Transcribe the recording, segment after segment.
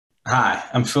Hi,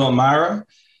 I'm Phillip Maira.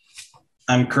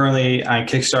 I'm currently on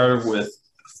Kickstarter with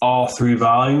all 3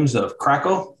 volumes of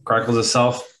Crackle. Crackle is a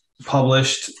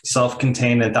self-published,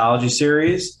 self-contained anthology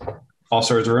series. All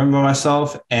stories are written by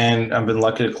myself, and I've been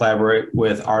lucky to collaborate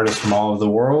with artists from all over the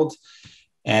world.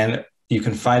 And you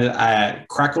can find it at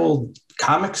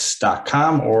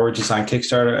cracklecomics.com or just on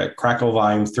Kickstarter at Crackle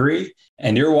Volume 3.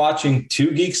 And you're watching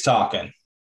Two Geeks Talking.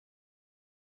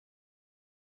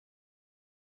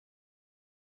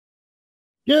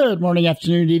 Good morning,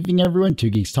 afternoon, evening, everyone.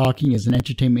 Two Geeks Talking is an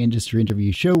entertainment industry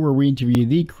interview show where we interview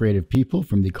the creative people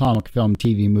from the comic, film,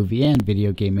 TV, movie, and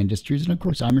video game industries. And of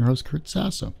course, I'm your host, Kurt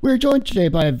Sasso. We're joined today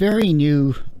by a very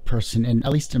new person, and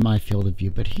at least in my field of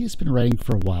view, but he's been writing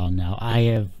for a while now. I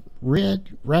have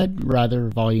read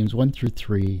volumes 1 through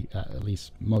 3, at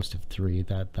least most of 3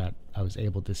 that I was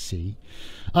able to see,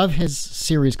 of his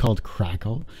series called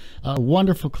Crackle. A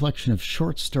wonderful collection of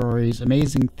short stories,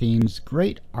 amazing themes,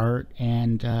 great art,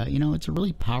 and it's a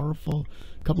really powerful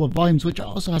couple of volumes, which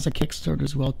also has a Kickstarter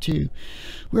as well too.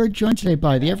 We're joined today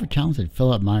by the ever-talented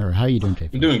Phillip Maira. How are you doing today,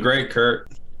 Phillip? I'm doing great,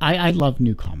 Kurt. I love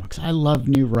new comics. I love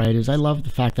new writers. I love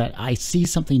the fact that I see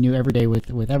something new every day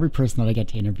with every person that I get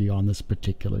to interview on this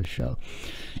particular show.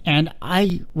 And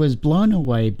I was blown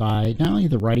away by not only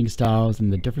the writing styles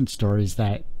and the different stories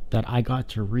that I got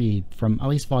to read from at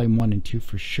least volume 1 and 2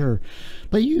 for sure,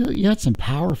 but you had some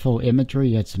powerful imagery,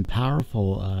 you had some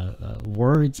powerful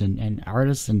words and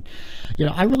artists, and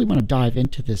I really want to dive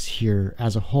into this here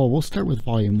as a whole. We'll start with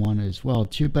volume 1 as well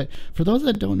too, but for those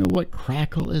that don't know what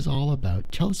Crackle is all about,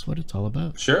 tell us what it's all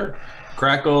about. Sure.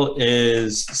 Crackle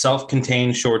is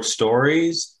self-contained short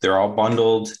stories. They're all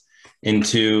bundled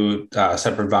into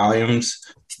separate volumes.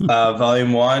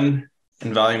 Volume 1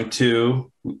 and Volume 2.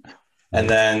 And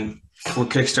then we're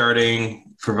kickstarting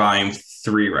for volume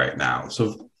 3 right now.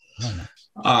 So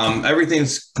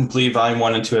everything's complete. Volume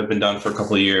 1 and 2 have been done for a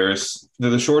couple of years. They're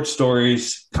the short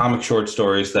stories, comic short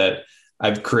stories that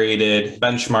I've created.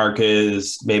 Benchmark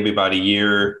is maybe about a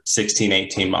year, 16,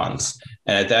 18 months.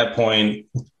 And at that point,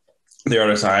 the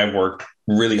artist and I have worked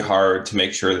really hard to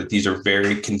make sure that these are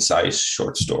very concise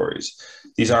short stories.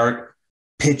 These aren't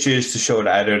pitches to show to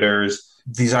editors.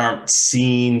 These aren't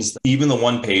scenes. Even the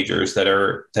one-pagers that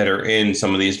are in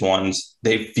some of these ones,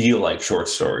 they feel like short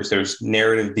stories. There's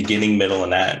narrative beginning, middle,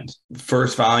 and end.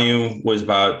 First volume was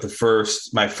about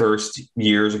my first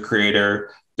year as a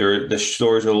creator. The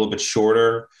stories are a little bit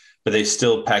shorter, but they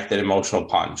still pack that emotional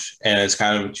punch. And it's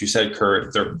kind of what you said,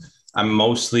 Kurt. I'm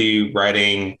mostly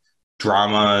writing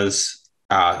dramas.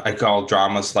 I call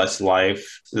dramas less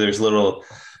life. There's little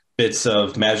bits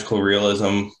of magical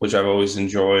realism, which I've always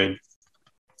enjoyed,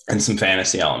 and some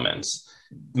fantasy elements.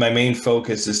 My main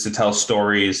focus is to tell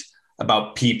stories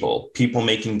about people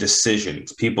making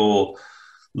decisions, people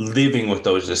living with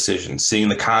those decisions, seeing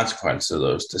the consequences of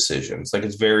those decisions. Like,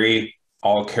 it's very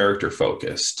all character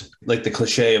focused, like the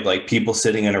cliche of like people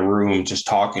sitting in a room just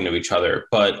talking to each other,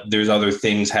 but there's other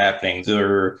things happening.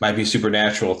 There might be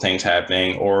supernatural things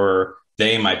happening, or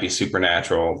they might be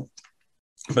supernatural.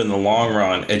 But in the long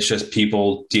run, it's just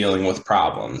people dealing with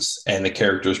problems and the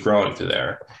characters growing through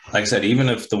there. Like I said, even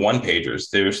if the one-pagers,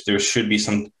 there should be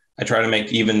some, I try to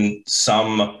make even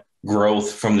some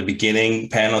growth from the beginning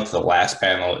panel to the last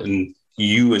panel, and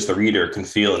you as the reader can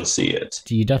feel and see it.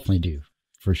 You definitely do,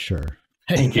 for sure.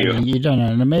 Thank you. You've done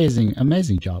an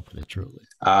amazing job with it, truly.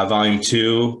 Volume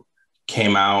 2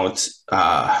 came out,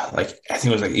 I think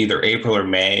it was like either April or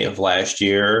May of last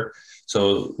year.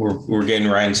 So we're getting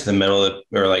right into the middle of,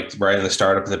 or like right in the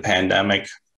startup of the pandemic.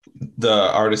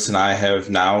 The artist and I have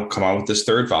now come out with this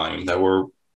 3rd volume that we're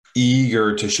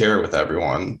eager to share with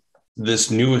everyone.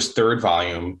 This newest 3rd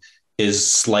volume is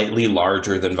slightly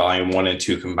larger than volume 1 and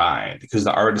 2 combined, because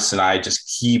the artist and I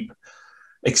just keep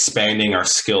expanding our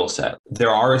skill set. There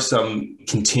are some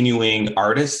continuing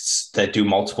artists that do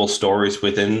multiple stories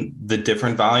within the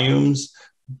different volumes,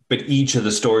 but each of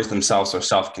the stories themselves are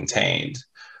self-contained.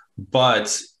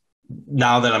 But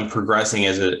now that I'm progressing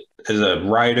as a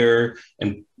writer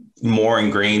and more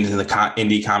ingrained in the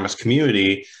indie comics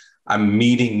community, I'm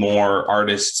meeting more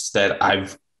artists that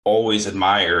I've always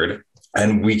admired,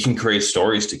 and we can create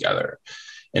stories together.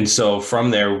 And so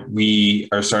from there, we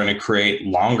are starting to create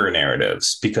longer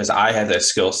narratives, because I have that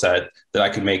skill set that I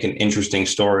can make an interesting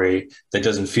story that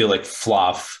doesn't feel like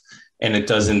fluff, and it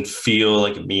doesn't feel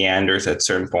like it meanders at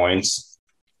certain points.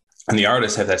 And the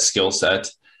artists have that skill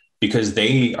set because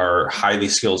they are highly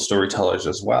skilled storytellers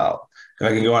as well. If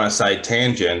I can go on a side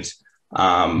tangent,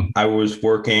 I was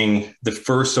working, the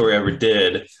first story I ever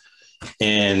did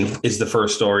is the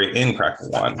first story in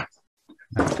Crackle 1.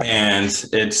 And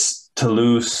it's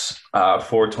Toulouse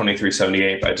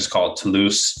 42378. I just call it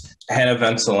Toulouse. Hannah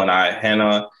Wenzel and I.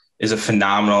 Hannah is a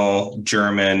phenomenal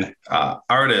German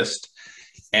artist,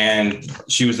 and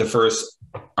she was the first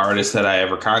artist that I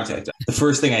ever contacted. The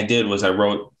first thing I did was I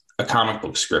wrote a comic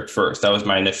book script first. That was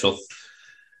my initial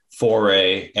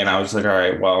foray, and I was like, all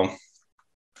right, well,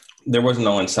 there was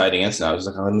no inciting incident. I was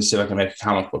like, oh, let me see if I can make a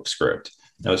comic book script.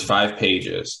 And it was 5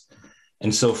 pages.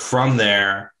 And so from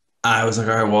there, I was like,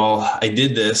 all right, well, I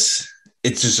did this.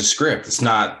 It's just a script. It's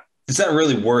not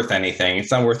really worth anything.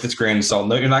 It's not worth its grain of salt.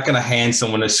 No, you're not going to hand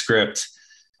someone a script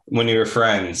when you're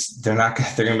friends. They're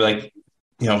going to be like,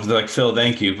 they're like, Phil,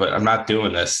 thank you, but I'm not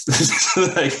doing this.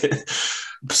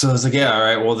 So I was like, yeah, all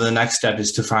right. Well, the next step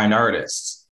is to find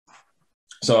artists.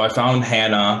 So I found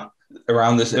Hannah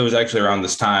around this. It was actually around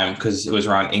this time because it was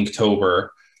around Inktober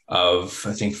of,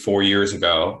 I think, 4 years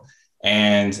ago.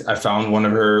 And I found one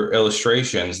of her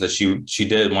illustrations that she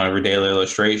did, one of her daily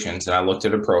illustrations. And I looked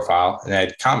at her profile and I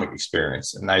had comic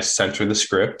experience. And I sent her the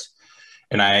script.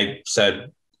 And I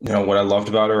said, what I loved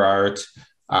about her art,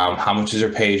 how much is her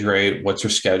page rate, what's her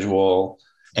schedule.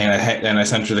 And I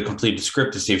sent her the completed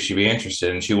script to see if she'd be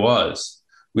interested. And she was.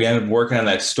 We ended up working on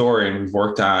that story, and we've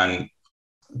worked on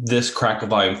this Crackle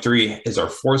Volume 3 is our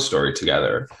 4th story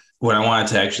together. What I wanted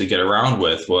to actually get around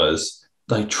with was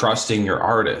like trusting your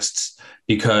artists,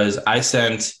 because I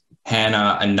sent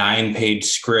Hannah a 9-page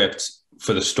script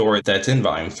for the story that's in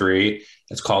Volume 3.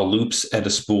 It's called Loops at a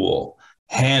Spool.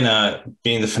 Hannah,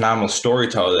 being the phenomenal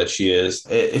storyteller that she is,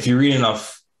 if you read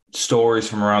enough stories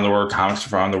from around the world, comics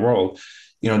from around the world,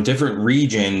 different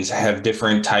regions have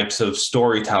different types of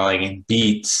storytelling and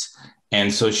beats.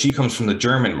 And so she comes from the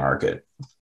German market,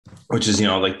 which is,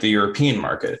 like the European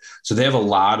market. So they have a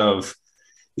lot of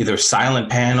either silent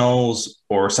panels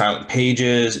or silent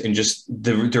pages, and just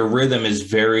their rhythm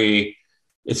is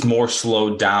it's more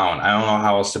slowed down. I don't know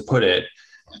how else to put it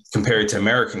compared to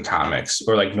American comics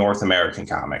or like North American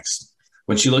comics.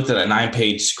 When she looked at a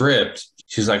 9-page script,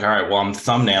 she's like, all right, well, I'm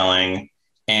thumbnailing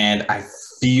and I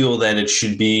feel that it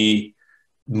should be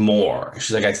more.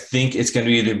 She's like, I think it's going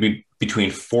to either be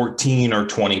between 14 or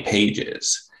 20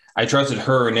 pages. I trusted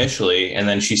her initially, and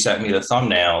then she sent me the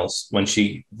thumbnails when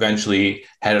she eventually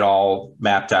had it all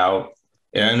mapped out.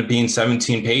 It ended up being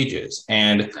 17 pages,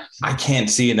 and I can't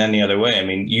see it any other way. I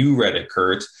mean, you read it,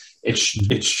 Kurt. It's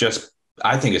just,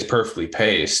 I think it's perfectly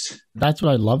paced. That's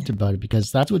what I loved about it,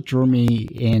 because that's what drew me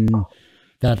in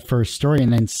that first story,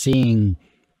 and then seeing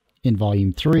in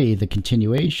Volume 3 the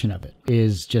continuation of it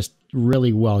is just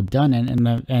really well done,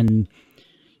 and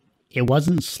it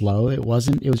wasn't slow. It was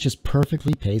just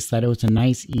perfectly paced, that it was a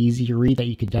nice, easy read that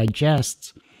you could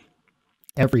digest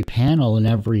every panel and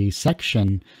every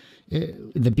section.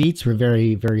 The beats were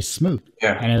very, very smooth.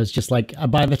 Yeah. And it was just like,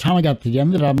 by the time I got to the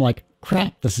end of it, I'm like,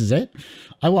 crap, this is it.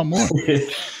 I want more.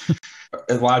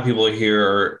 A lot of people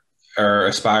here are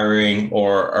aspiring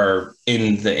or are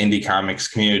in the indie comics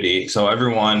community. So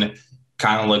everyone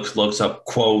kind of looks up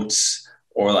quotes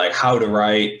or like how to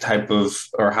write type of,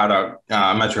 or how to,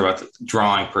 I'm not sure about the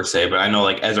drawing per se, but I know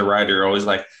like as a writer, you're always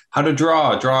like how to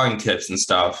draw, drawing tips and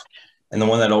stuff. And the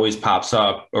one that always pops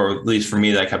up, or at least for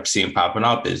me that I kept seeing popping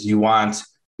up, is you want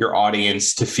your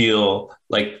audience to feel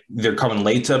like they're coming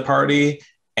late to a party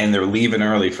and they're leaving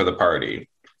early for the party.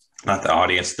 Not the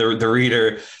audience, the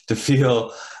reader, to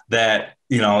feel that,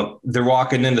 they're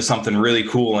walking into something really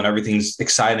cool and everything's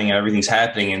exciting and everything's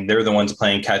happening. And they're the ones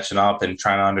playing catching up and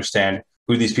trying to understand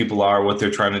who these people are, what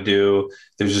they're trying to do.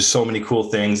 There's just so many cool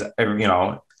things,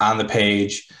 on the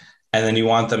page. And then you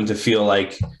want them to feel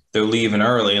like they're leaving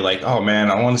early, like, oh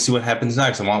man, I want to see what happens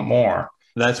next. I want more.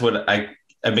 That's what I've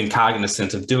been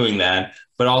cognizant of doing that.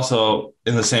 But also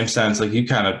in the same sense, like you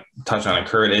kind of touched on it,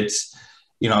 Kurt, it's,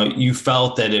 you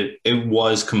felt that it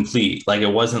was complete. Like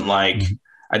it wasn't like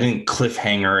I didn't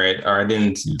cliffhanger it, or I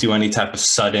didn't do any type of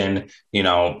sudden,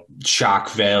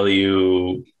 shock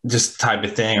value, just type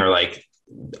of thing, or like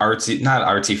artsy, not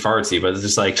artsy fartsy, but it's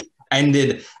just like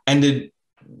ended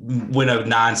with a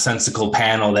nonsensical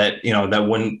panel that, that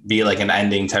wouldn't be like an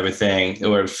ending type of thing. It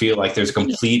would feel like there's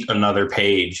complete another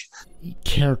page.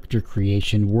 Character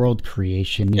creation, world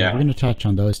creation. Yeah. We're going to touch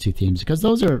on those two themes because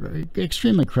those are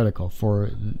extremely critical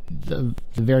for the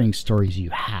varying stories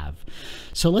you have.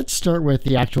 So let's start with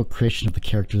the actual creation of the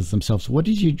characters themselves. What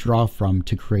did you draw from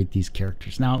to create these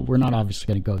characters? Now, we're not obviously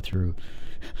going to go through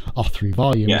all 3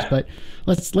 volumes, but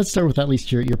let's start with at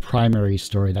least your primary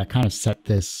story that kind of set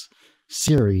this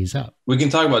series up. We can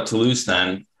talk about Toulouse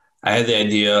then. I had the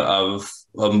idea of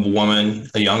a woman,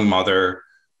 a young mother,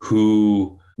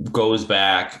 who goes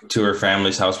back to her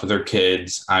family's house with her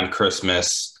kids on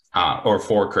Christmas or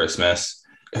for Christmas,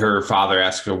 her father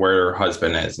asks her where her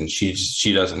husband is, and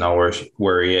she doesn't know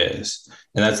where he is.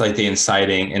 And that's like the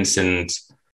inciting incident.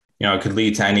 It could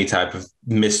lead to any type of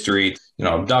mystery,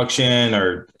 abduction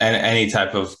or any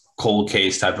type of cold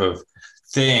case type of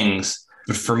things.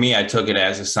 But for me, I took it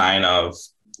as a sign of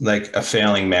like a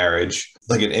failing marriage,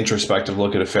 like an introspective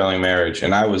look at a failing marriage.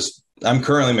 And I'm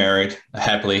currently married,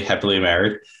 happily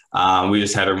married. We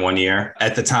just had her 1 year.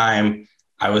 At the time,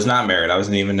 I was not married. I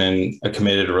wasn't even in a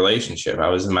committed relationship. I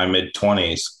was in my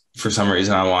mid-20s. For some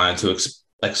reason, I wanted to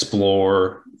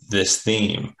explore this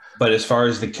theme. But as far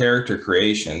as the character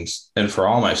creations and for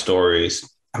all my stories,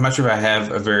 I'm not sure if I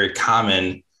have a very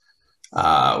common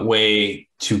way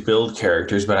to build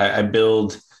characters, but I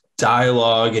build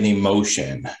dialogue and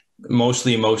emotion.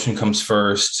 Mostly emotion comes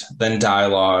first, then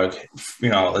dialogue.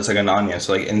 It's like an onion.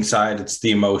 So like inside, it's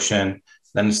the emotion,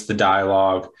 then it's the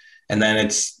dialogue, and then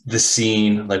it's the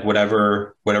scene, like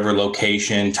whatever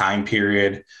location, time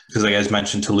period. Because like as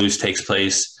mentioned, Toulouse takes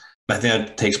place, I think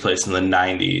it takes place in the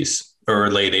 90s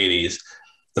or late 80s.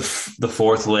 The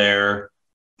fourth layer,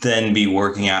 then be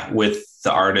working out with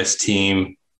the artist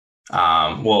team.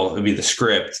 It'd be the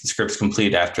script. The script's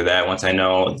complete after that. Once I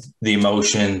know the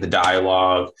emotion, the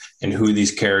dialogue, and who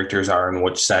these characters are and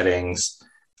which settings.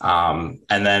 And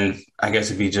then I guess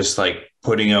it'd be just like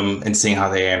putting them and seeing how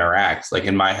they interact. Like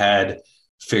in my head,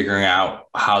 figuring out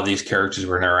how these characters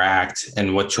will interact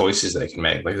and what choices they can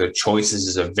make. Like the choices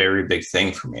is a very big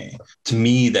thing for me. To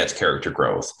me, that's character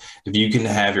growth. If you can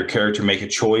have your character make a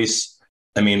choice,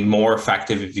 more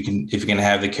effective if you can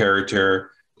have the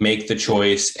character make the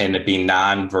choice and it be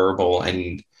non-verbal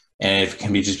and if it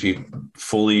can be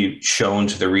fully shown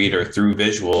to the reader through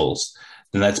visuals,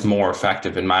 then that's more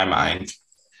effective in my mind.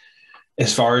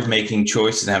 As far as making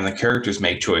choices and having the characters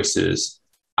make choices,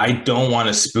 I don't want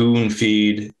to spoon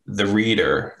feed the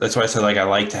reader. That's why I said, I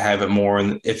like to have it more.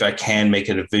 And if I can make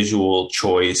it a visual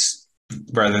choice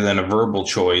rather than a verbal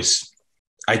choice,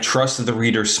 I trust that the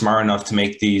reader is smart enough to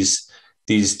make these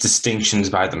distinctions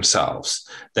by themselves,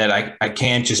 that I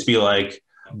can't just be like,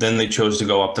 then they chose to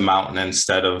go up the mountain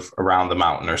instead of around the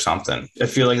mountain or something. I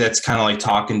feel like that's kind of like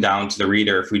talking down to the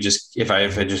reader. If I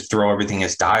just throw everything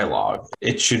as dialogue,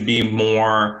 it should be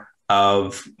more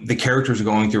of the characters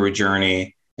going through a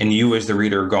journey and you as the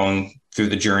reader going through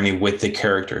the journey with the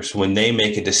characters. When they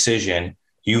make a decision,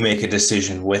 you make a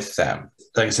decision with them.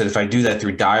 Like I said, if I do that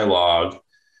through dialogue,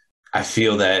 I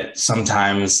feel that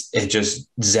sometimes it just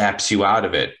zaps you out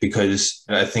of it because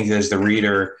I think as the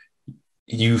reader,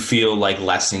 you feel like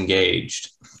less engaged.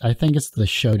 I think it's the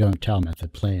show don't tell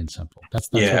method, plain and simple. That's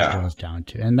what it goes down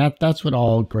to. And that's what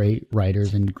all great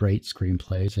writers and great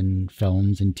screenplays and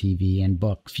films and TV and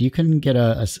books. If you can get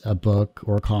a book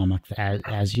or a comic that,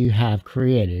 as you have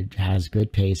created, has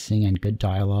good pacing and good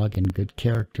dialogue and good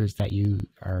characters that you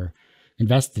are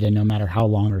invested in, no matter how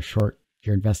long or short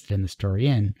you're invested in the story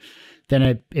then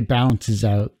it balances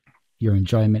out your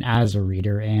enjoyment as a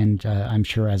reader and I'm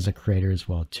sure as a creator as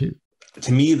well too.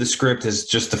 To me, the script is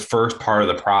just the first part of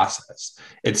the process.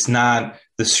 It's not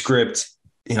the script.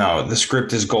 The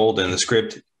script is golden. The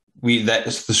script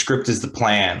is the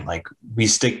plan. Like we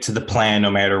stick to the plan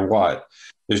no matter what.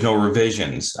 There's no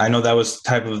revisions. I know that was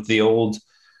type of the old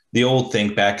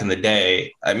thing back in the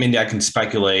day. I can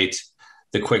speculate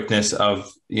the quickness of,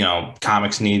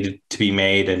 comics needed to be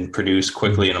made and produced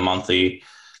quickly in a monthly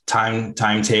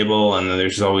timetable, and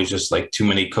there's always just like too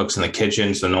many cooks in the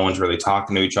kitchen, so no one's really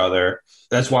talking to each other.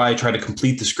 That's why I try to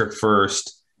complete the script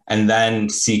first and then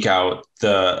seek out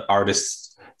the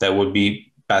artists that would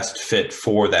be best fit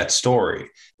for that story.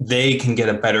 They can get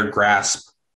a better grasp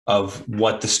of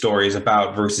what the story is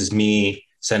about versus me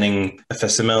sending a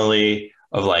facsimile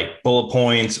of like bullet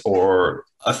points or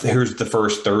here's the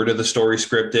first third of the story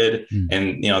scripted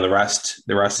and the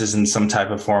rest is in some type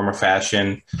of form or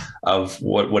fashion of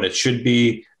what it should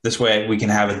be. This way we can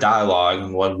have a dialogue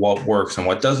and what works and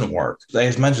what doesn't work.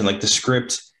 Like I mentioned, like the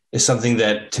script is something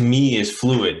that to me is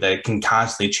fluid, that it can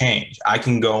constantly change. I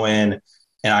can go in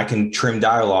and I can trim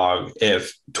dialogue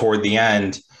if toward the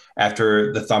end,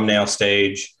 after the thumbnail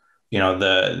stage,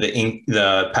 the ink,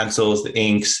 the pencils, the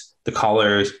inks, the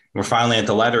colors, we're finally at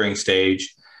the lettering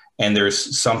stage. And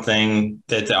there's something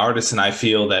that the artist and I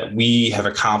feel that we have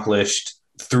accomplished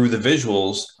through the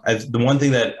visuals. The one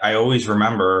thing that I always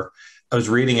remember, I was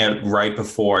reading it right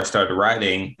before I started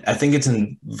writing. I think it's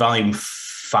in volume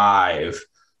 5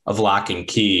 of Lock and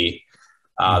Key,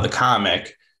 the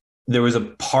comic. There was a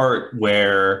part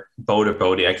where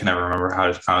Bodhi, I can never remember how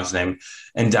to pronounce his name,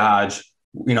 and Dodge,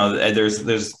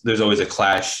 there's always a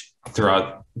clash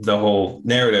throughout the whole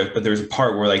narrative, but there's a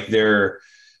part where like they're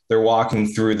walking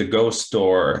through the ghost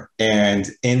store, and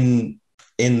in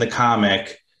the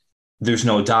comic, there's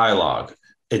no dialogue.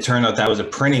 It turned out that was a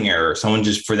printing error. Someone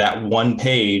just, for that one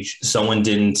page, someone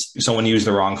used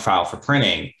the wrong file for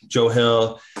printing. Joe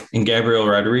Hill and Gabriel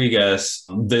Rodriguez,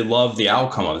 they love the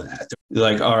outcome of that. They're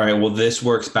like, all right, well, this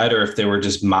works better if they were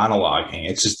just monologuing.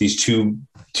 It's just these two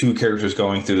characters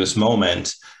going through this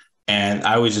moment. And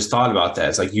I always just thought about that.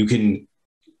 It's like, you can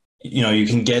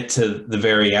get to the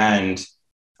very end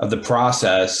of the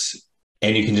process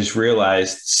and you can just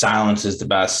realize silence is the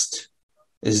best,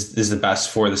 is the best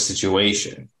for the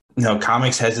situation.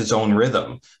 Comics has its own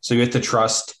rhythm. So you have to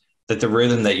trust that the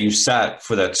rhythm that you set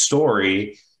for that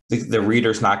story, the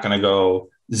reader's not going to go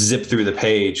zip through the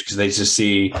page because they just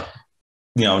see,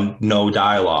 no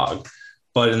dialogue.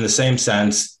 But in the same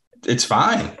sense, it's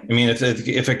fine. I mean, if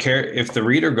the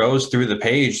reader goes through the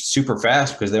page super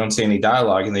fast because they don't see any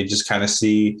dialogue and they just kind of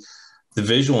see the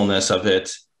visualness of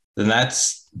it, then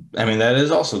that's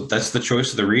the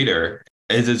choice of the reader.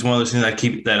 It's one of those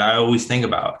things that I always think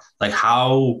about, like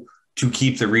how to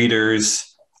keep the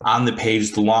readers on the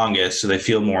page the longest so they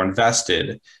feel more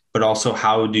invested, but also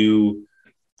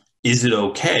is it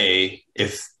okay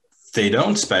if they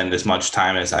don't spend as much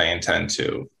time as I intend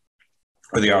to,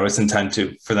 or the artists intend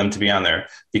to, for them to be on there,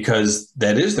 because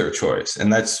that is their choice.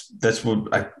 And that's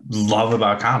what I love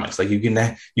about comics. Like you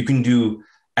can do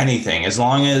anything as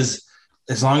long as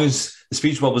the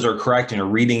speech bubbles are correct and you're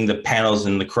reading the panels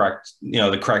in the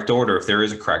correct order, if there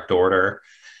is a correct order.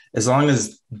 As long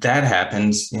as that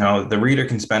happens, the reader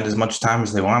can spend as much time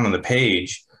as they want on the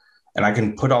page. And I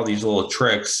can put all these little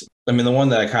tricks. I mean, the one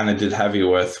that I kind of did heavy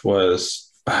with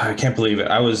was, I can't believe it,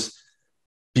 I was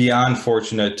beyond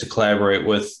fortunate to collaborate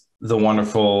with the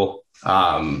wonderful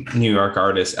New York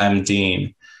artist, M.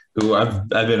 Dean, who I've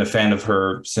been a fan of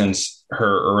her since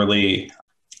her early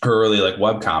like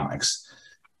web comics.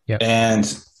 Yep. And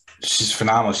she's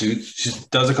phenomenal. She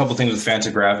does a couple things with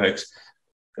fancy graphics.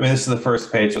 I mean, this is the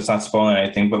first page, so it's not spoiling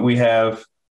anything, but we have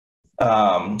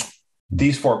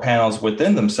these 4 panels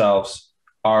within themselves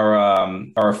are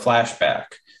a flashback,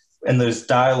 and there's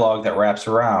dialogue that wraps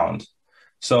around.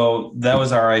 So that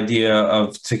was our idea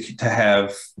to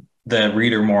have the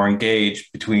reader more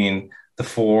engaged between the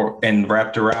 4 and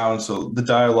wrapped around. So the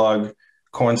dialogue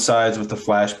coincides with the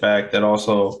flashback, that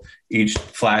also each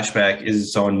flashback is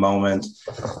its own moment.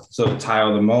 So to tie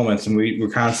all the moments, and we're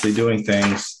constantly doing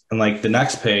things. And like the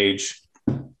next page,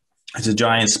 it's a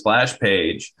giant splash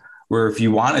page where if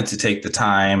you wanted to take the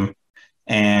time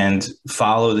and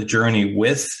follow the journey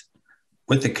with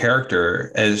the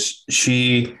character as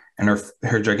she and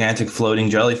her gigantic floating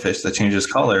jellyfish that changes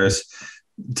colors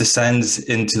descends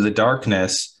into the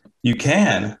darkness, you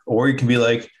can. Or you can be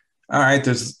like, all right,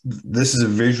 this is a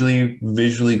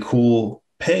visually cool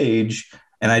page,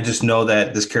 and I just know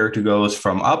that this character goes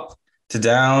from up to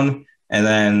down, and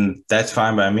then that's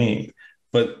fine by me.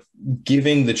 But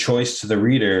giving the choice to the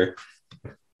reader,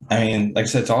 I mean, like I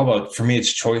said, it's all about, for me,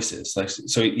 it's choices. Like,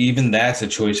 so even that's a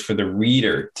choice for the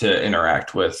reader to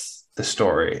interact with the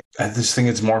story. I just think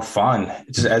it's more fun,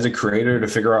 just as a creator, to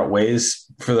figure out ways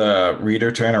for the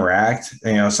reader to interact.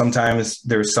 Sometimes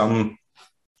there's some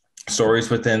stories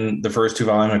within the first 2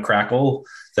 volumes of Crackle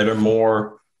that are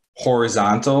more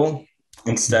horizontal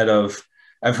instead of,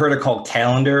 I've heard it called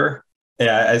calendar.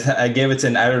 Yeah, I gave it to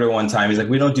an editor one time. He's like,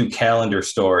 we don't do calendar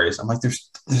stories. I'm like, there's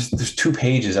 2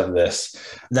 pages of this.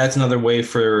 That's another way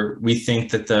we think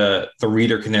that the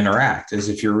reader can interact, is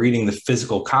if you're reading the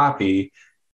physical copy,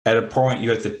 at a point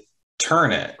you have to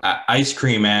turn it. Ice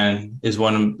Cream Man is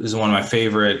one of my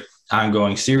favorite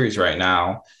ongoing series right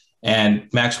now. And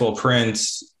Maxwell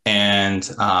Prince and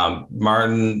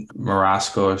Martin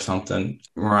Morasco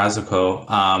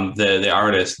the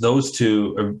artist, those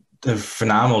 2 are a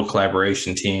phenomenal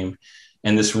collaboration team.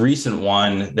 And this recent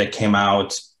one that came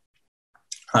out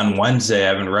on Wednesday, I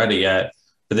haven't read it yet,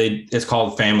 but it's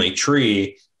called Family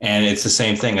Tree, and it's the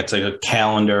same thing. It's like a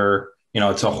calendar,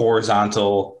 it's a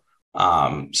horizontal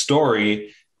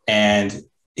story. And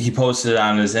he posted it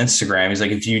on his Instagram. He's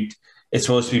like, it's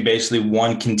supposed to be basically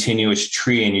one continuous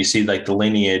tree, and you see like the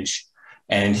lineage.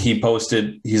 And he's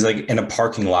like in a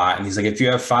parking lot, and he's like, if you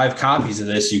have 5 copies of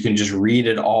this, you can just read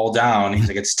it all down. He's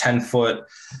like, it's 10 foot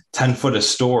a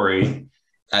story.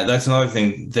 That's another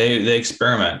thing. They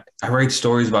experiment. I write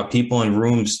stories about people in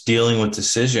rooms dealing with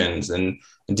decisions and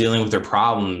dealing with their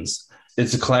problems.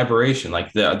 It's a collaboration.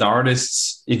 Like the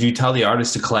artists, if you tell the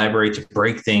artists to collaborate, to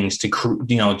break things,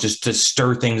 just to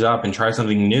stir things up and try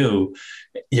something new,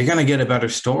 you're going to get a better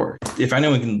story. If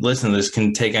anyone can listen to this,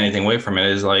 can take anything away from it,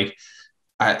 is like,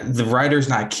 the writer's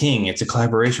not king. It's a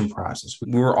collaboration process.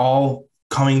 We're all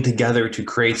coming together to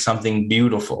create something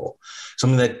beautiful,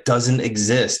 something that doesn't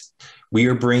exist. We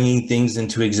are bringing things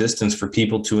into existence for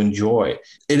people to enjoy.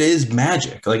 It is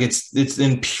magic. Like it's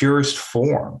in purest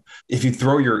form. If you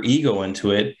throw your ego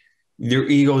into it, your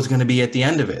ego is going to be at the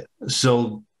end of it.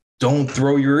 So don't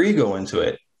throw your ego into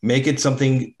it. Make it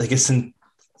something like a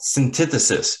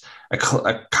synthesis, a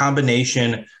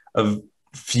combination of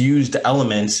fused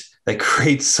elements that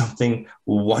creates something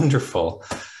wonderful.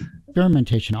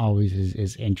 Experimentation always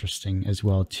is interesting as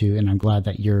well too, and I'm glad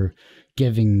that you're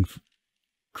giving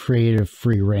creative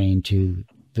free reign to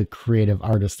the creative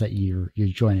artists that you're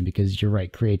joining, because you're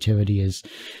right, creativity is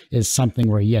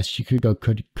something where, yes, you could go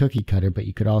cookie cutter, but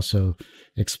you could also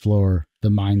explore the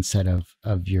mindset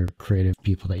of your creative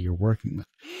people that you're working with.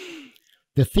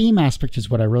 The theme aspect is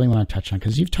what I really want to touch on,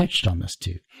 because you've touched on this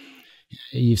too.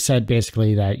 You've said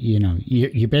basically that,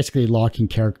 you're basically locking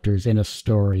characters in a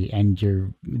story and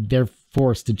they're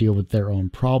forced to deal with their own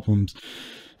problems.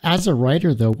 As a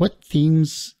writer, though, what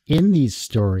themes in these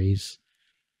stories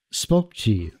spoke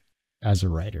to you as a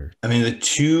writer? I mean, the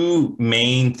two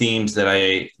main themes that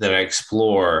I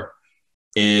explore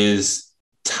is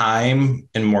time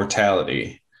and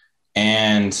mortality.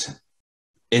 And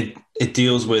it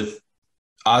deals with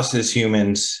us as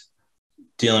humans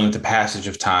dealing with the passage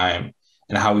of time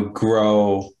and how we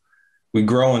grow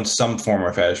in some form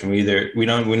or fashion. We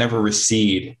never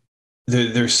recede.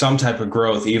 There's some type of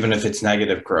growth, even if it's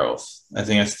negative growth. I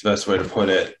think that's the best way to put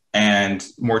it. And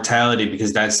mortality,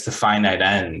 because that's the finite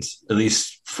end, at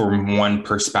least from one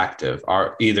perspective,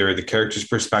 either the character's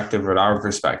perspective or our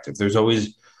perspective. There's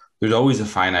always a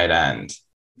finite end,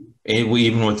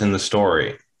 even within the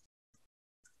story.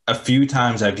 A few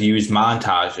times I've used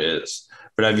montages,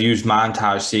 but I've used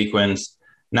montage sequence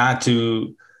not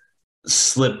to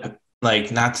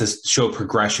not to show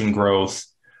progression growth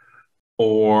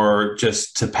or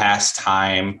just to pass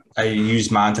time. I use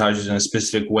montages in a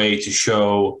specific way to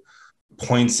show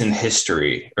points in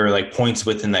history or like points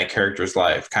within that character's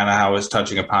life, kind of how I was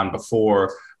touching upon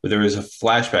before, where there was a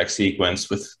flashback sequence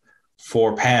with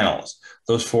 4 panels.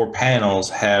 Those 4 panels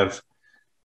have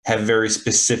very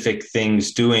specific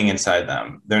things doing inside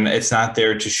them. It's not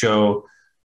there to show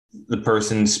the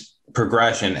person's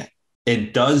progression.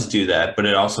 It does do that, but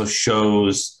it also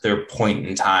shows their point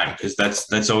in time, because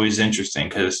that's always interesting,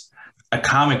 because a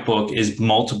comic book is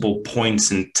multiple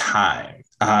points in time.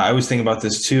 I was thinking about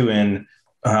this too in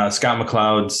Scott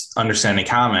McCloud's Understanding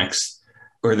Comics,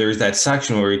 where there's that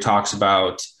section where he talks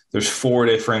about there's 4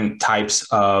 different types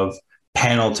of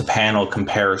panel to panel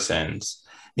comparisons.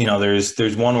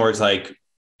 There's one where it's like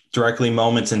directly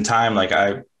moments in time, like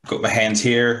I got my hands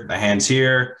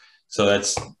here. So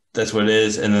that's what it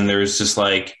is. And then there's just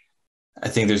like, I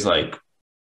think there's like,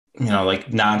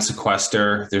 like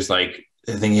non-sequester. There's like,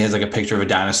 I think he has like a picture of a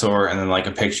dinosaur and then like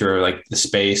a picture of like the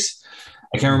space.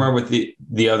 I can't remember what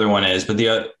the other one is,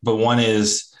 but one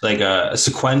is like a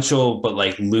sequential, but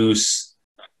like loose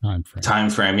time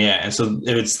frame. Yeah. And so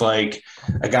it's like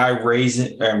a guy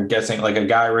raising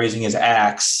his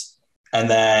axe, and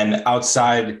then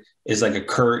outside is like a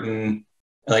curtain,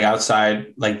 like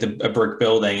outside, like a brick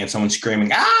building, and someone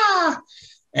screaming, "Ah!"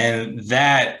 And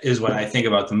that is what I think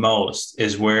about the most,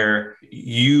 is where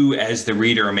you as the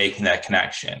reader are making that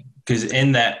connection. Because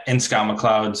in Scott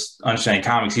McCloud's Understanding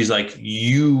Comics, he's like,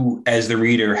 you as the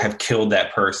reader have killed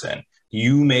that person.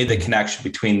 You made the connection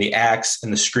between the axe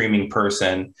and the screaming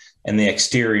person and the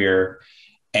exterior,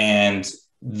 and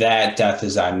that death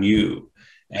is on you.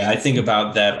 And I think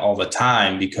about that all the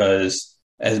time, because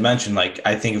as mentioned, like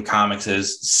I think of comics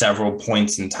as several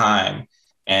points in time,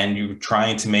 and you're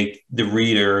trying to make the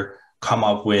reader come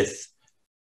up with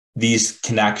these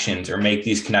connections or make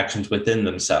these connections within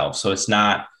themselves. So it's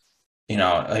not, like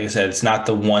I said, it's not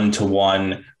the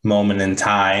one-to-one moment in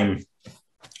time.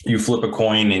 You flip a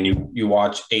coin and you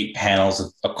watch 8 panels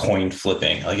of a coin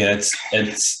flipping. Like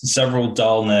it's several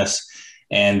dullness,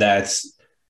 and that's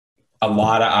a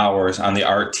lot of hours on the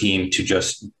art team to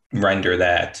just render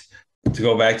that. To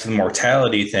go back to the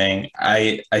mortality thing,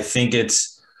 I think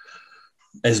it's,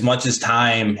 as much as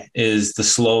time is the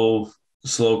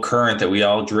slow current that we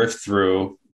all drift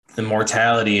through, the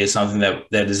mortality is something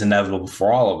that is inevitable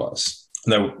for all of us.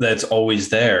 That's always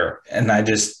there. And I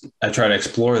try to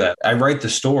explore that. I write the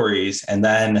stories and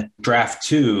then draft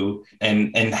 2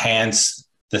 and enhance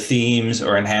the themes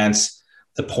or enhance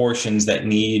the portions that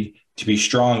need to be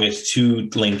strongest to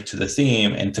link to the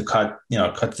theme and to cut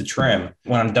the trim.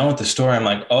 When I'm done with the story, I'm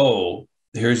like, oh,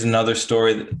 here's another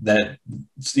story that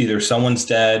either someone's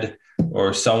dead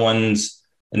or someone's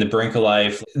in the brink of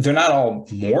life. They're not all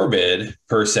morbid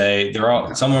per se.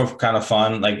 Some are kind of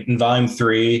fun. Like in volume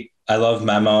 3, I love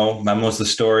Memo. Memo's the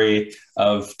story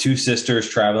of 2 sisters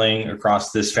traveling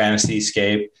across this fantasy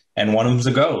scape, and one of them's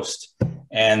a ghost.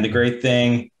 And the great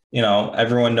thing,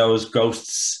 everyone knows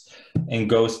ghosts, and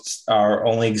ghosts are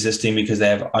only existing because they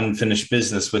have unfinished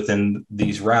business within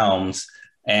these realms.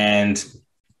 And,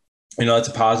 it's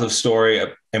a positive story.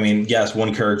 I mean, yes,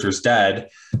 one character is dead,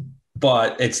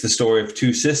 but it's the story of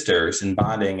two sisters and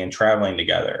bonding and traveling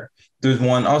together. There's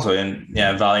one also in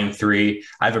volume 3.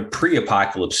 I have a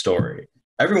pre-apocalypse story.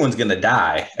 Everyone's going to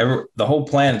die. The whole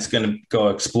planet's going to go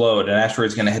explode. An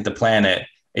asteroid's going to hit the planet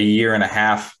a year and a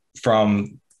half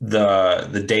from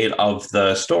the date of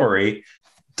the story.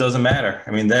 Doesn't matter.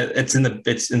 I mean, that it's in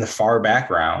the far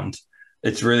background.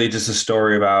 It's really just a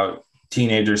story about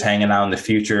teenagers hanging out in the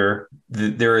future.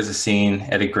 There is a scene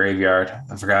at a graveyard.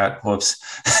 I forgot. Whoops.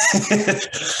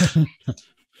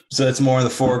 So it's more in the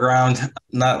foreground,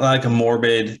 not like a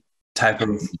morbid type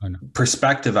of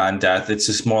perspective on death. It's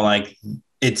just more like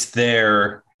it's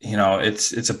there,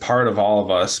 it's a part of all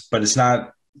of us, but it's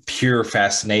not pure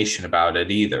fascination about it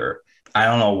either. I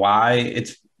don't know why.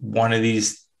 It's one of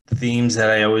these themes that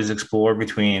I always explore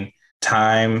between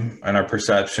time and our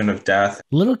perception of death.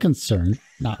 Little concerned,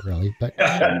 not really, but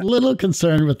a little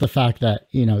concerned with the fact that,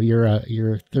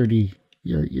 you're 30,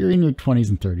 you're in your 20s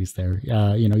and 30s there.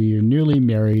 You're newly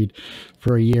married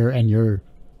for a year and you're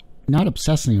not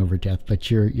obsessing over death, but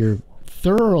you're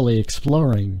thoroughly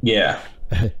exploring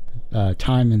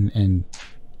time and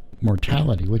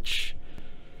mortality, which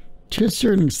to a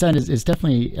certain extent is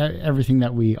definitely everything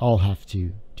that we all have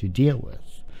to deal with.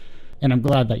 And I'm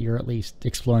glad that you're at least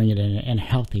exploring it in a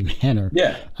healthy manner.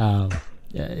 Yeah.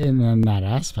 In that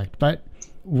aspect. But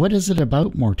what is it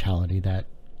about mortality that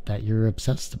you're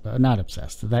obsessed about? Not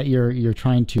obsessed, that you're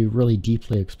trying to really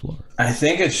deeply explore? I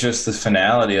think it's just the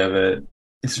finality of it.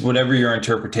 It's whatever your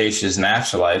interpretation is in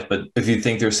afterlife. But if you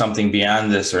think there's something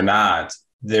beyond this or not,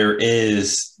 there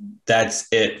is. That's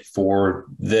it for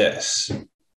this.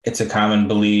 It's a common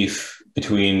belief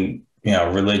between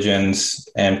religions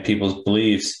and people's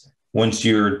beliefs. Once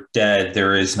you're dead,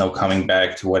 there is no coming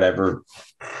back to whatever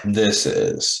this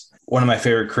is. One of my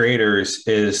favorite creators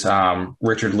is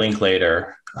Richard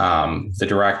Linklater, the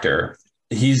director.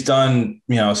 He's done,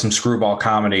 some screwball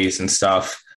comedies and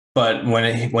stuff, but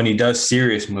when he does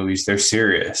serious movies, they're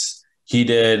serious. He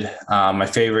did my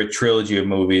favorite trilogy of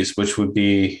movies, which would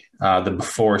be the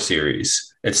Before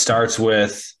series. It starts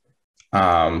with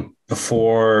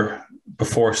Before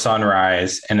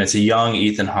Sunrise, and it's a young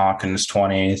Ethan Hawke in his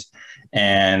 20s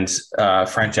and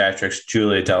French actress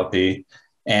Julia Delpy,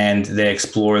 and they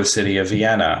explore the city of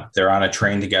Vienna. They're on a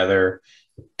train together,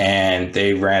 and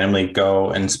they randomly go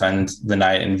and spend the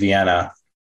night in Vienna.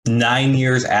 9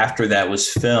 years after that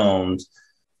was filmed,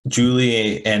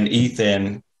 Julie and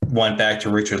Ethan went back to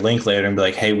Richard Linklater and be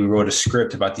like, hey, we wrote a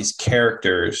script about these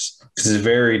characters, because it's a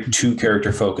very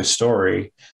 2-character focused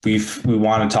story. We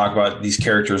want to talk about these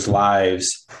characters'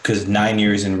 lives because 9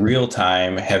 years in real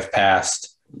time have passed,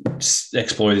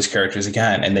 explore these characters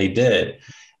again. And they did.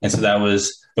 And so that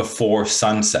was Before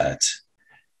Sunset.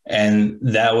 And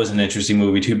that was an interesting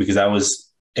movie too, because that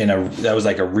was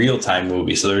like a real time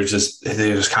movie. So they're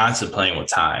just constantly playing with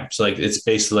time. So like, it's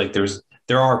basically like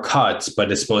there are cuts,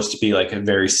 but it's supposed to be like a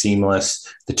very seamless.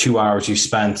 The 2 hours you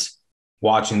spent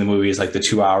watching the movie is like the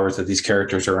 2 hours that these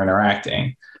characters are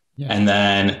interacting. Yeah. And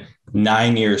then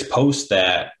 9 years post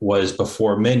that was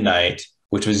Before Midnight,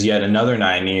 which was yet another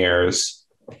 9 years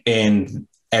in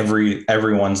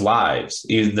everyone's lives,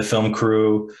 either the film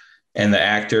crew and the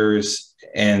actors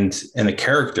and the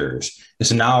characters. And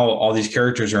so now all these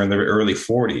characters are in their early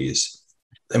 40s.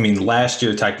 I mean, last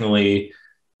year, technically,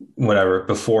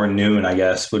 Before Noon, I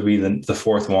guess, would be the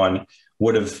fourth one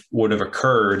would have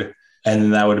occurred. And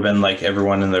then that would have been like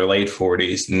everyone in their late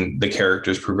 40s and the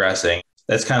characters progressing.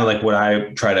 That's kind of like what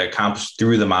I try to accomplish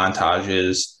through the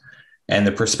montages and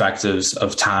the perspectives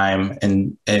of time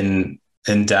and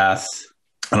death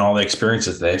and all the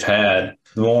experiences they've had.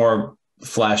 The more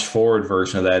flash forward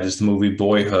version of that is the movie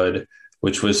Boyhood,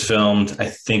 which was filmed, I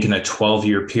think, in a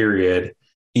 12-year period.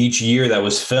 Each year that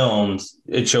was filmed,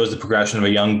 it shows the progression of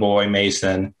a young boy,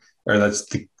 Mason, or that's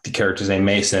the character's name,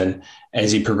 Mason,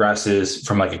 as he progresses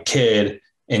from like a kid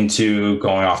into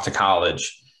going off to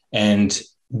college. And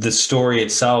the story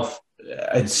itself,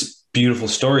 it's beautiful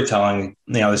storytelling.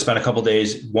 They spend a couple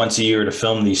days once a year to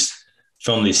film these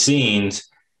scenes,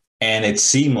 and it's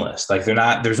seamless. Like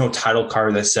there's no title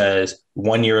card that says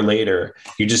 1 year later.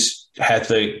 You just have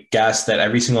to guess that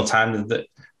every single time that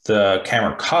the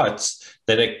camera cuts,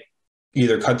 that it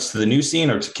either cuts to the new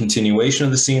scene or it's a continuation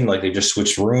of the scene. Like they just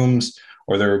switched rooms,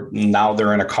 or they're in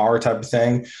a car type of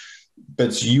thing.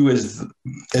 But you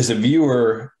as a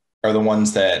viewer are the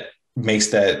ones that makes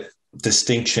that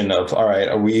distinction of, all right,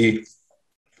 are we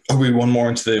are we one more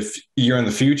into the year in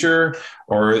the future,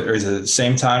 or is it the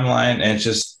same timeline? And it's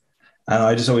just, I don't know,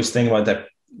 I just always think about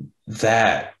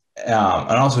and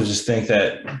also just think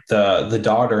that the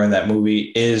daughter in that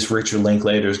movie is Richard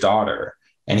Linklater's daughter,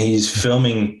 and he's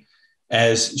filming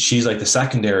as she's like the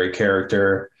secondary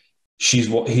character. He's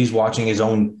watching his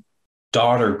own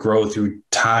daughter grow through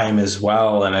time as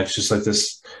well, and it's just like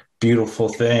this beautiful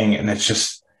thing. And it's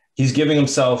just, he's giving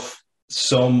himself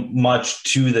so much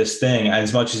to this thing,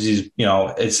 as much as he's,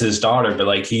 it's his daughter, but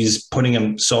like he's putting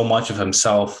him so much of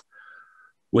himself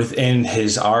within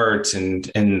his art. And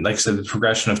like I said, the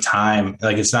progression of time,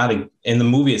 like in the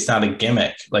movie, it's not a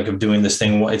gimmick, like of doing this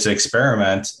thing. It's an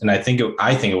experiment. And I think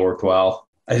it worked well.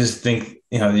 I just think,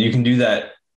 you can do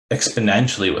that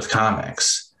exponentially with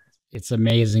comics. It's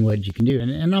amazing what you can do.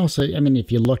 And also, I mean,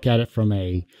 if you look at it from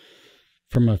a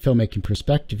filmmaking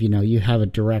perspective, you have a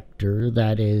director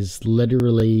that is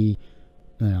literally,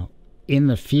 in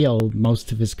the field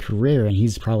most of his career, and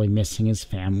he's probably missing his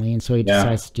family. And so he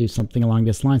decides to do something along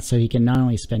this line so he can not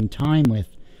only spend time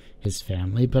with his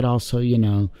family, but also,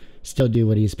 still do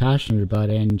what he's passionate about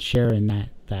and share in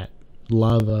that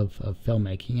love of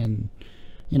filmmaking and,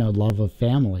 love of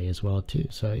family as well too.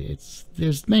 So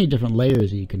there's many different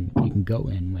layers that you can go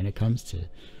in when it comes to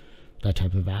that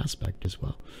type of aspect as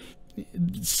well.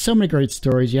 So many great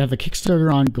stories. You have a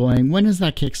Kickstarter ongoing. When is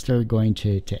that Kickstarter going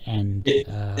to end?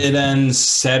 It ends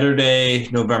Saturday,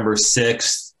 November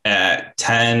 6th at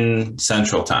 10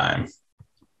 Central Time,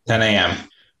 10 a.m.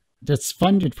 That's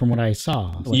funded from what I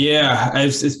saw. Yeah,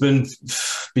 it's been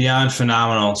beyond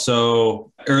phenomenal.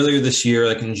 So earlier this year,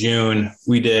 like in June,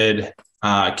 we did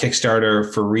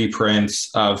Kickstarter for reprints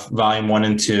of volume 1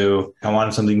 and 2. I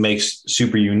wanted something to make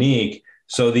super unique.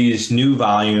 So these new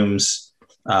volumes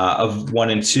of 1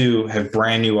 and 2 have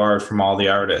brand new art from all the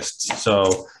artists.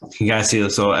 So you guys see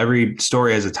this. So every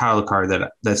story has a title card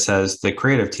that says the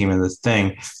creative team of this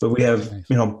thing, but we have,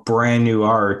 brand new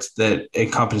art that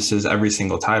encompasses every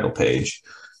single title page.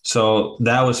 So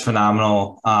that was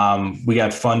phenomenal. We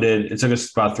got funded. It took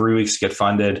us about 3 weeks to get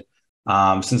funded.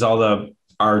 Since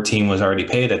our team was already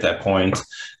paid at that point,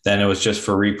 then it was just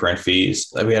for reprint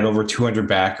fees. We had over 200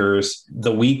 backers.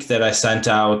 The week that I sent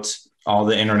out all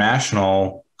the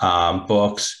international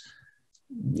books,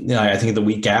 I think the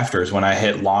week after is when I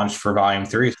hit launch for volume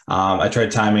 3. I tried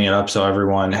timing it up so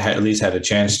everyone at least had a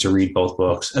chance to read both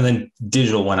books, and then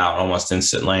digital went out almost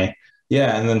instantly.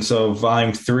 Yeah. And then so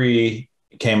volume 3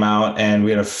 came out and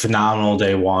we had a phenomenal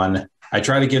day 1. I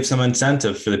try to give some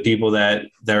incentive for the people that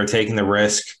are taking the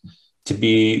risk to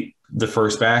be the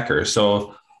first backer.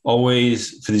 So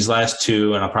always for these last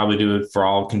 2, and I'll probably do it for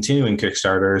all continuing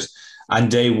Kickstarters, on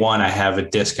day 1, I have a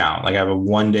discount. Like I have a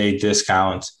 1-day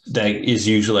discount that is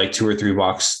usually like $2 or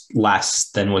 $3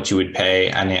 less than what you would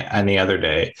pay on any other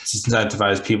day. It's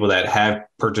incentivize people that have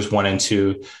purchased 1 and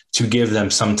 2 to give them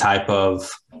some type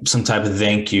of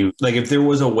thank you. Like if there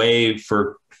was a way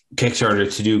for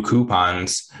Kickstarter to do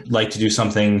coupons, like to do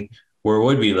something where it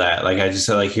would be that, like I just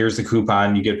said, like, here's the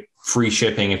coupon, you get free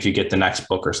shipping if you get the next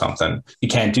book or something. You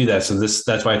can't do that. So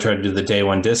that's why I try to do the day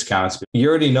 1 discounts. You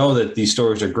already know that these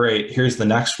stories are great. Here's the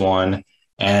next one.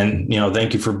 And,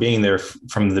 thank you for being there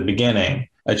from the beginning.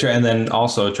 I try, and then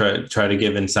also try to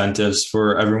give incentives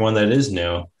for everyone that is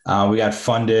new. We got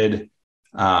funded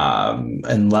in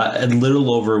a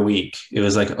little over a week. It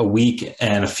was like a week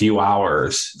and a few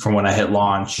hours from when I hit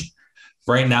launch.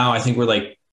 Right now, I think we're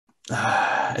like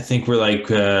less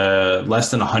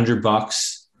than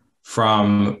 $100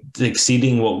 from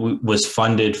exceeding what was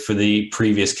funded for the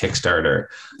previous Kickstarter.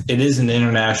 It is an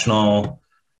international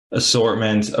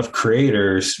assortment of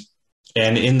creators.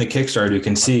 And in the Kickstarter, you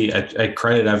can see I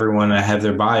credit everyone. I have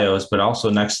their bios, but also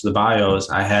next to the bios,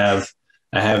 I have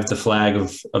the flag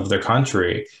of their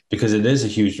country, because it is a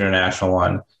huge international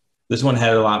one. This one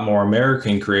had a lot more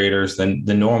American creators than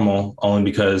normal, only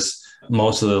because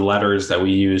most of the letters that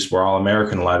we used were all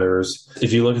American letters.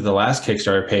 If you look at the last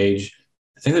Kickstarter page,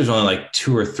 I think there's only like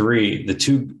 2 or 3. The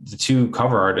two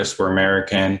cover artists were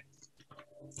American,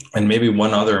 and maybe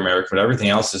one other American, but everything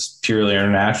else is purely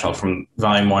international from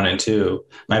volume 1 and 2.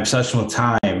 My obsession with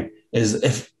time is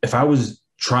if I was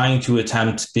trying to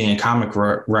attempt being a comic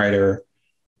writer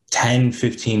 10,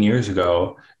 15 years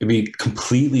ago, it'd be a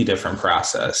completely different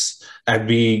process. I'd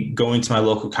be going to my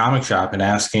local comic shop and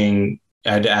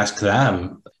I'd ask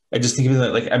them. I just think of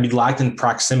it like I'd be locked in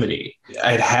proximity.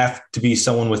 I'd have to be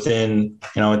someone within,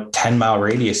 a 10-mile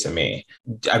radius of me.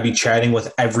 I'd be chatting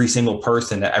with every single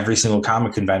person at every single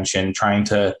comic convention, trying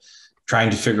to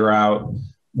figure out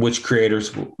which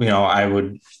creators,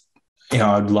 I'd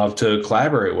love to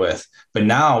collaborate with. But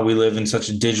now we live in such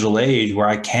a digital age where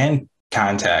I can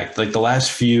contact. Like the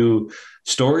last few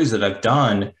stories that I've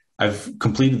done, I've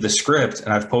completed the script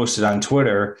and I've posted on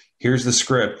Twitter. Here's the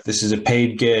script. This is a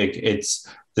paid gig.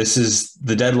 This is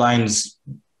the deadlines.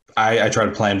 I try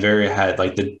to plan very ahead.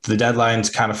 Like the deadline's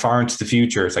kind of far into the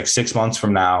future. It's like 6 months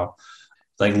from now.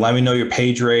 Like, let me know your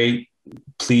page rate.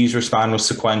 Please respond with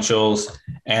sequentials.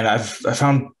 And I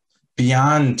found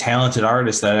beyond talented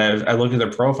artists that I look at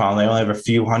their profile and they only have a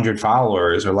few hundred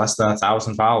followers or less than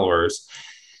 1,000 followers.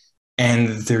 And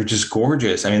they're just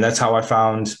gorgeous. I mean, that's how I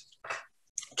found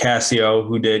Cassio,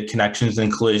 who did Connections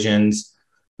and Collisions,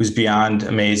 who's beyond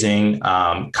amazing.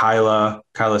 Kyla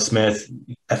Smith,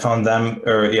 I found them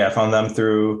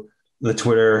through the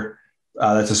Twitter.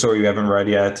 That's a story you haven't read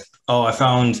yet. Oh, I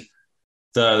found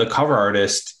the cover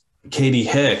artist, Katie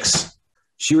Hicks.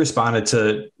 She responded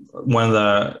to one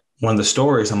of the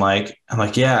stories. I'm like, I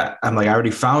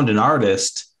already found an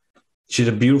artist. She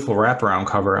had a beautiful wraparound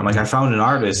cover. I'm like, I found an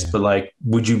artist, but like,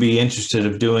 would you be interested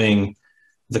of doing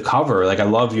the cover? Like, I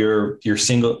love your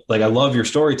single, like, I love your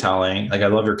storytelling. Like, I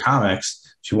love your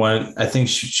comics. I think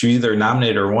she either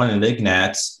nominated or won an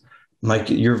Ignatz. I'm like,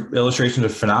 your illustrations are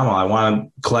phenomenal. I want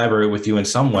to collaborate with you in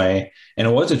some way. And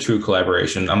it was a true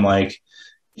collaboration. I'm like,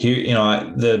 here,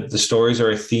 the stories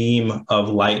are a theme of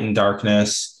light and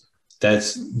darkness.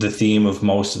 That's the theme of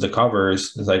most of the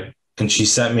covers. It's like, and she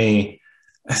sent me,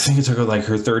 I think it took her like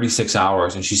her 36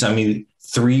 hours, and she sent me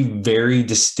 3 very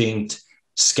distinct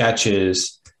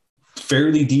sketches,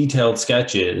 fairly detailed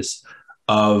sketches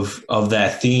of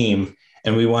that theme.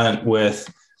 And we went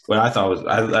with what I thought was,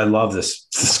 I love this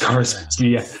cover.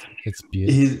 Yeah. It's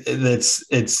beautiful.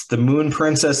 It's the Moon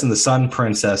Princess and the Sun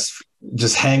Princess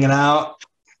just hanging out.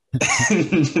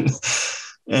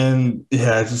 And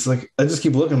yeah, it's just like, I just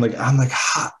keep looking, I'm like,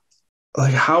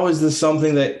 how is this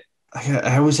something that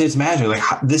I always say it's magic? Like,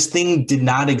 this thing did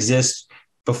not exist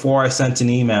before I sent an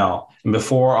email and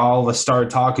before all of us started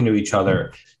talking to each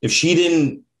other. If she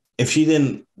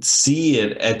didn't see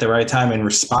it at the right time and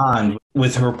respond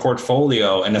with her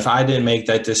portfolio, and if I didn't make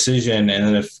that decision,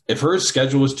 and then if her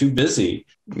schedule was too busy,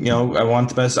 I want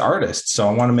the best artists. So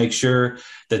I want to make sure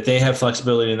that they have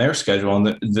flexibility in their schedule.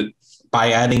 And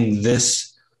by adding this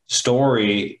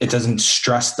story, it doesn't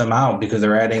stress them out because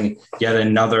they're adding yet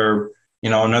another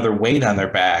weight on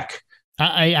their back.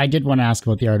 I did want to ask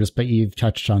about the artist, but you've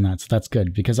touched on that. So that's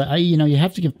good, because you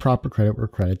have to give proper credit where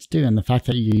credit's due. And the fact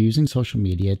that you're using social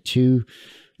media to,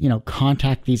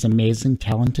 contact these amazing,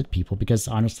 talented people, because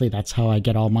honestly, that's how I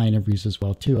get all my interviews as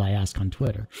well, too. I ask on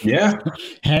Twitter. Yeah.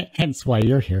 Hence why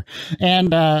you're here.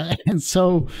 And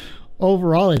so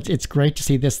overall, it's great to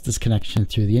see this connection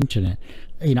through the internet.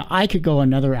 I could go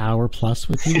another hour plus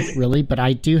with you, really, but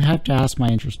I do have to ask my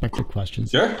introspective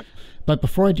questions. Sure. But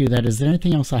before I do that, is there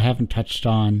anything else I haven't touched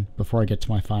on before I get to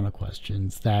my final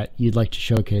questions that you'd like to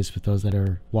showcase with those that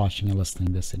are watching and listening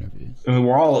to this interview? I mean,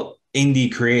 we're all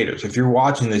indie creators. If you're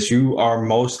watching this, you are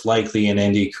most likely an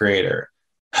indie creator.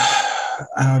 I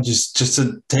don't know, just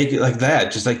to take it like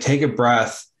that, just like take a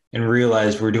breath and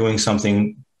realize we're doing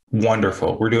something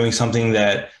wonderful. We're doing something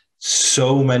that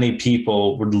so many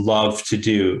people would love to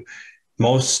do.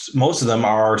 Most of them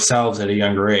are ourselves at a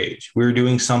younger age. We're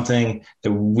doing something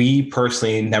that we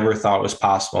personally never thought was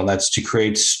possible, and that's to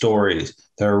create stories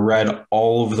that are read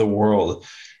all over the world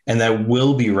and that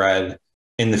will be read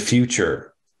in the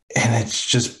future. And it's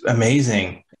just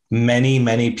amazing. Many,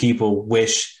 many people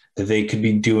wish that they could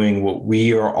be doing what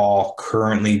we are all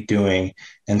currently doing.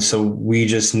 And so we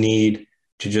just need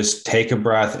to just take a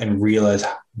breath and realize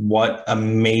what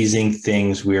amazing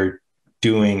things we're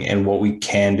doing and what we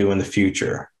can do in the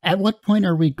future. At what point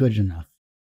are we good enough?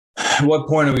 At what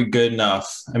point are we good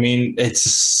enough? I mean,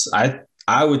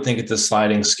 I would think it's a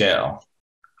sliding scale.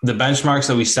 The benchmarks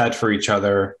that we set for each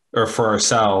other, or for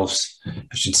ourselves,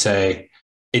 I should say,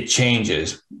 it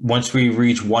changes. Once we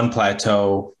reach one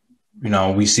plateau,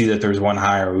 we see that there's one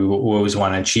higher. We always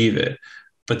want to achieve it.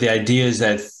 But the idea is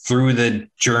that through the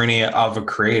journey of a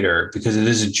creator, because it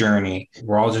is a journey,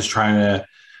 we're all just trying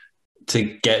to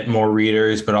get more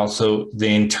readers, but also the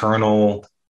internal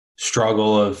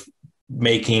struggle of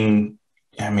making,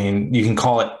 you can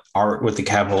call it art with a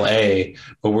capital A,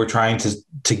 but we're trying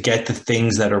to get the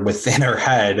things that are within our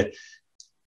head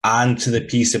onto the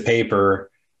piece of paper,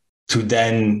 to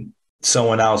then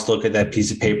someone else look at that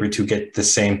piece of paper to get the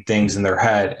same things in their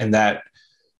head. And that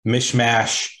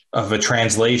mishmash of a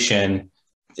translation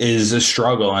is a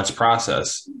struggle, and it's a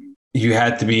process. You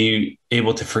had to be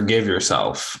able to forgive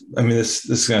yourself. I mean, this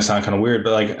is going to sound kind of weird,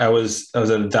 but like I was at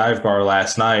a dive bar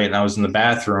last night, and I was in the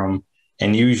bathroom,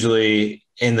 And usually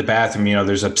in the bathroom,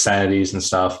 there's obscenities and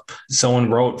stuff. Someone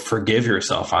wrote "forgive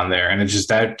yourself" on there, and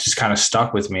that just kind of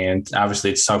stuck with me. And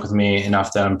obviously it stuck with me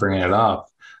enough that I'm bringing it up.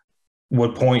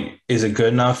 What point is it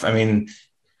good enough? I mean,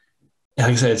 like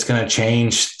I said, it's going to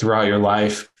change throughout your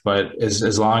life, but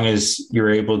as long as you're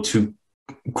able to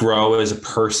grow as a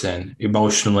person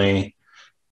emotionally,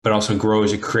 but also grow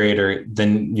as a creator,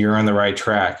 then you're on the right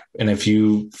track. And if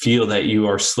you feel that you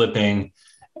are slipping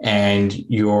and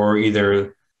you're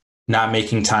either not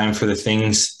making time for the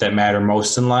things that matter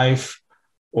most in life,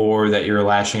 or that you're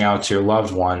lashing out to your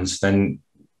loved ones, then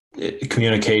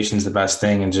communication is the best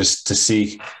thing. And just to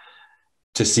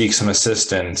seek some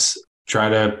assistance, try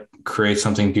to create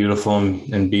something beautiful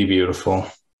and be beautiful.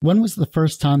 When was the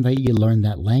first time that you learned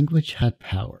that language had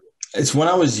power? It's when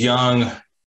I was young.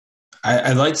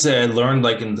 I'd like to say I learned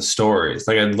like in the stories.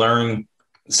 Like I'd learn,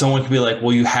 someone could be like,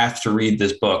 well, you have to read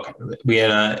this book. We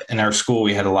had in our school,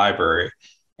 we had a library,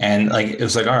 and like, it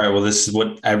was like, all right, well, this is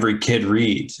what every kid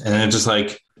reads. And it just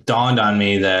like dawned on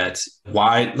me that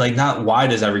not why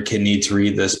does every kid need to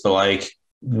read this, but like,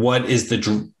 what is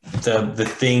the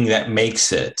thing that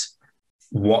makes it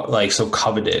so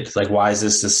coveted? Like, why is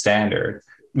this the standard?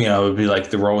 It would be like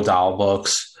the Roald Dahl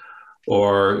books,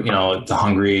 or, the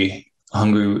Hungry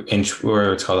Inch,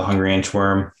 or it's called the Hungry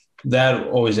Inchworm. That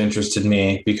always interested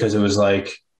me, because it was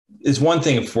like, it's one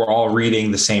thing if we're all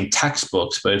reading the same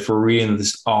textbooks, but if we're reading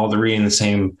the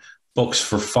same books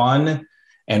for fun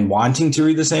and wanting to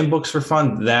read the same books for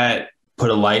fun, that put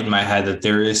a light in my head that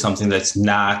there is something that's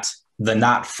not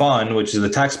fun, which is the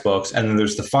textbooks. And then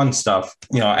there's the fun stuff.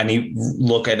 Any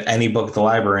look at any book at the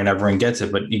library and everyone gets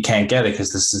it, but you can't get it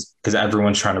because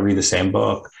everyone's trying to read the same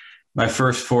book. My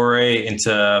first foray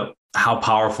into how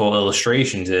powerful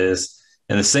illustrations is,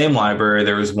 in the same library,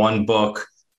 there was one book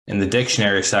in the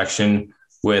dictionary section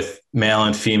with male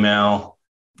and female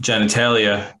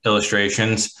genitalia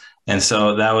illustrations. And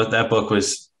so that book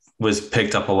was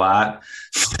picked up a lot.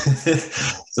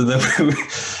 So then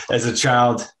as a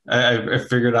child, I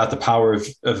figured out the power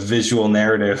of visual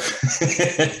narrative.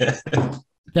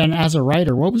 Then as a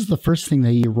writer, what was the first thing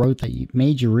that you wrote that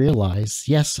made you realize,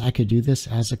 yes, I could do this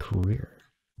as a career?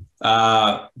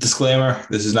 Disclaimer,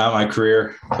 this is not my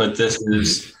career, but this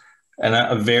is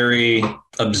a very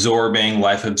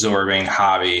life absorbing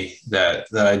hobby that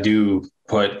I do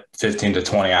put 15 to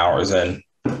 20 hours in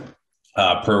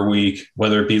per week,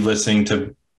 whether it be listening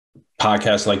to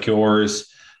podcasts like yours,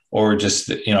 or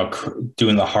just,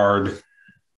 doing the hard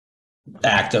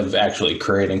act of actually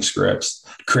creating scripts.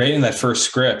 Creating that first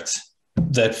script,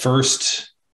 that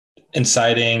first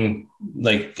inciting,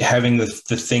 like having the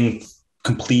thing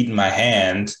complete in my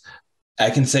hand. I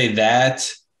can say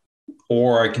that,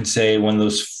 or I can say when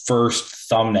those first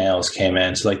thumbnails came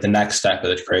in. So like the next step of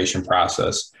the creation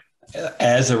process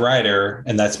as a writer,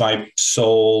 and that's my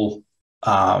sole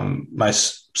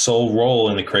role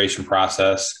in the creation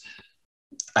process.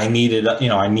 I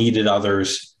needed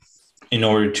others in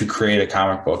order to create a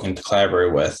comic book and to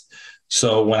collaborate with.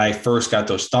 So when I first got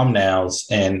those thumbnails,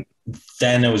 and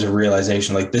then it was a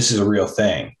realization, like, this is a real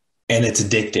thing and it's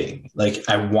addicting. Like,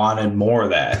 I wanted more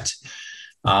of that.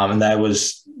 And that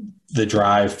was the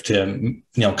drive to,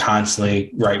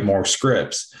 constantly write more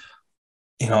scripts.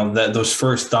 Those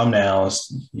first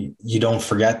thumbnails, you don't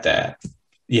forget that.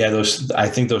 Yeah, I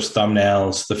think those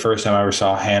thumbnails, the first time I ever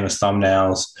saw Hannah's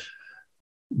thumbnails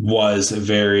was a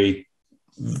very,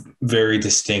 very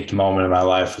distinct moment in my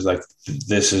life. It was like,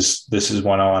 this is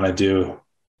what I want to do.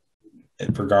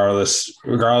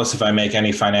 Regardless if I make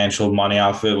any financial money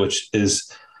off of it, which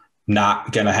is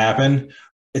not going to happen,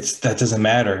 that doesn't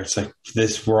matter. It's like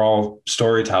we're all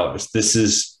storytellers. This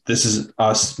is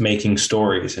us making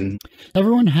stories. And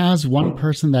everyone has one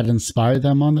person that inspired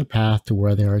them on the path to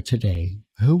where they are today.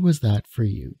 Who was that for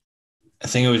you? I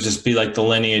think it would just be like the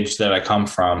lineage that I come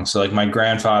from. So like my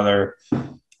grandfather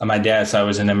on my dad's side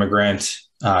was an immigrant,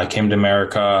 came to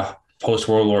America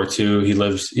post-World War II. He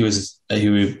was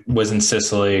in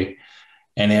Sicily,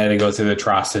 and he had to go through the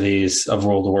atrocities of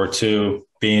World War II,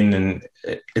 being an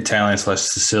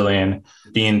Italian/Sicilian,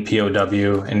 being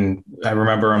POW. And I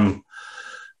remember him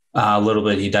a little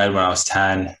bit. He died when I was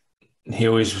 10. He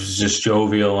always was just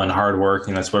jovial and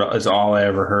hardworking. That's all I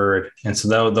ever heard. And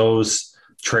so those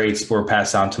traits were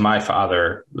passed down to my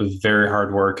father. He was very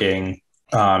hardworking.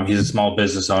 He's a small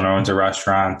business owner, owns a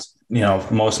restaurant.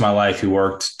 Most of my life, he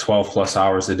worked 12 plus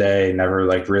hours a day, never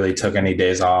like really took any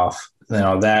days off.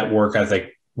 That work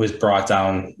ethic was brought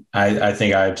down. I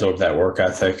think I absorbed that work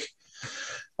ethic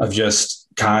of just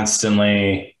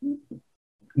constantly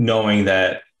knowing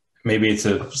that maybe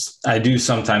I do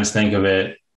sometimes think of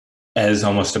it as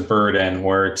almost a burden,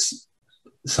 where it's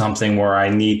something where I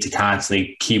need to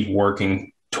constantly keep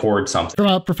working towards something. From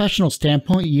a professional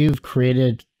standpoint, you've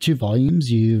created 2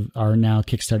 volumes. You are now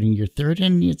kickstarting your 3rd,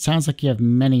 and it sounds like you have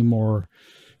many more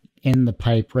in the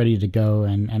pipe ready to go.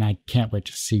 And I can't wait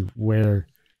to see where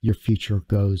your future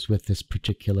goes with this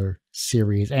particular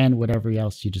series and whatever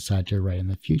else you decide to write in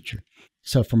the future.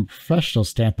 So from a professional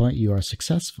standpoint, you are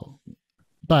successful.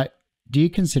 But do you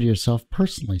consider yourself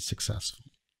personally successful?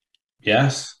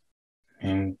 Yes.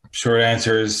 And short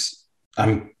answer is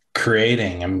I'm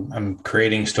creating. I'm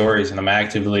creating stories, and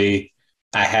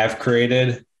I have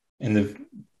created in the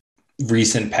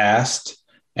recent past,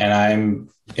 and I'm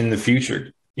in the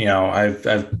future.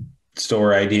 I've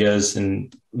store ideas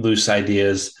and loose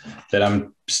ideas that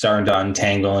I'm starting to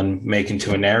untangle and make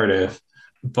into a narrative.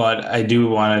 But I do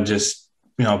want to just,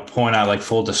 point out, like,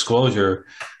 full disclosure.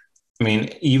 I mean,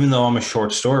 even though I'm a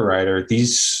short story writer,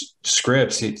 these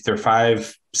scripts, they're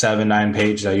 5, 7, 9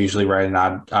 pages. I usually write an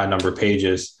odd number of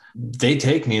pages. They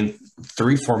take me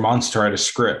 3, 4 months to write a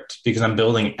script because I'm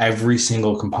building every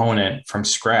single component from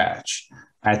scratch.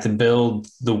 I have to build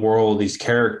the world, these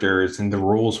characters, and the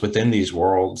rules within these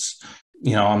worlds.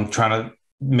 I'm trying to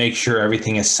make sure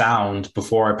everything is sound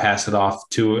before I pass it off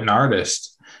to an artist.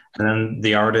 And then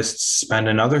the artists spend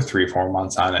another 3, 4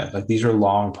 months on it. Like, these are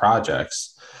long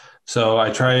projects. So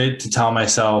I try to tell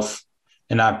myself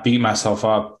and not beat myself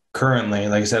up currently.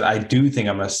 Like I said, I do think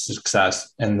I'm a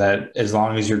success, and that as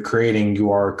long as you're creating,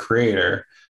 you are a creator.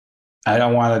 I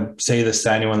don't want to say this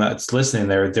to anyone that's listening.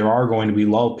 There are going to be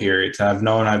lull periods. And I've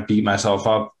known I've beat myself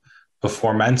up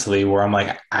before mentally, where I'm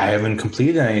like, I haven't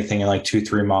completed anything in like 2,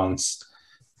 3 months.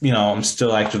 I'm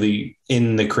still actively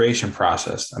in the creation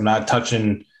process. I'm not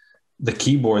touching the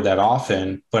keyboard that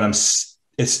often, but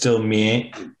it's still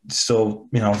me, still,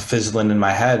 fizzling in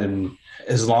my head. And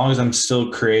as long as I'm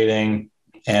still creating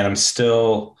and I'm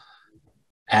still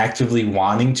actively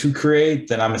wanting to create,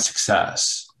 then I'm a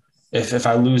success. If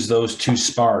I lose those 2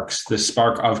 sparks, the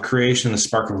spark of creation, the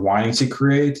spark of wanting to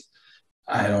create,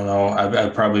 I don't know,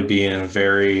 I'd probably be in a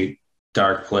very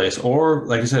dark place. Or,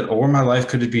 like I said, or my life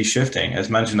could be shifting. As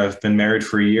mentioned, I've been married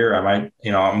for a year. I might,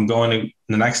 I'm going to,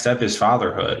 the next step is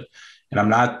fatherhood, and I'm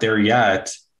not there yet.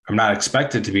 I'm not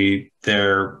expected to be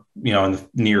there, in the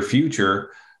near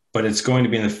future, but it's going to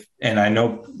be and I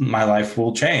know my life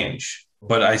will change,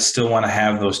 but I still want to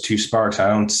have those 2 sparks. I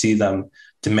don't see them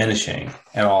diminishing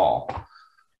at all.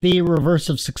 The reverse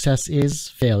of success is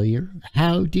failure.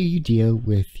 How do you deal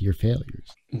with your failures?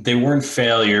 They weren't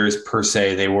failures per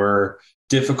se. They were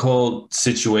difficult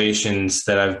situations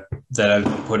that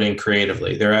I've put in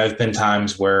creatively. There have been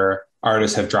times where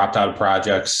artists have dropped out of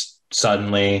projects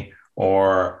suddenly,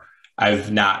 or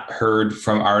I've not heard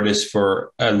from artists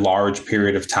for a large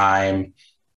period of time.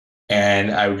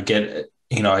 And I would get,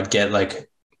 I'd get like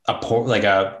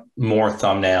more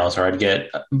thumbnails, or I'd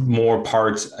get more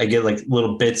parts. I get like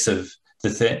little bits of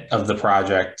the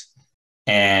project,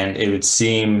 and it would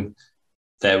seem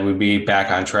that we'd be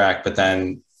back on track, but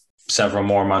then several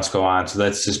more months go on. So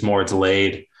that's just more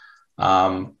delayed.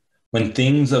 When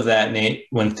things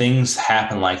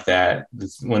happen like that,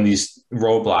 when these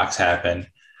roadblocks happen,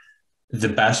 the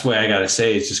best way I got to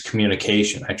say is just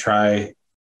communication. I try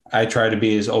to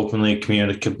be as openly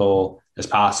communicable as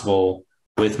possible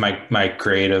with my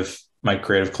creative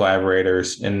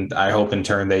collaborators. And I hope in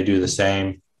turn they do the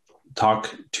same.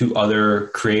 Talk to other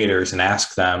creators and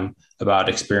ask them about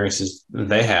experiences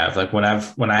they have. Like when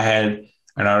I had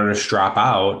an artist drop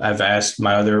out, I've asked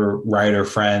my other writer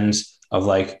friends of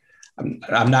like,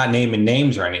 I'm not naming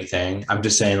names or anything. I'm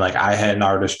just saying, like, I had an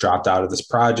artist dropped out of this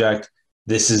project.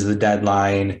 This is the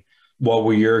deadline. What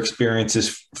were your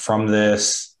experiences from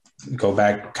this? Go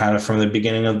back kind of from the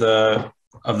beginning of the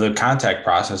contact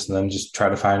process, and then just try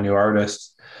to find a new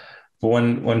artist. But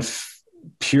when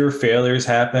pure failures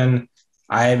happen,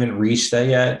 I haven't reached that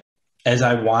yet. As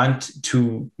I want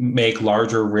to make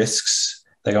larger risks,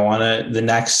 like the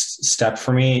next step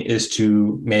for me is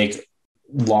to make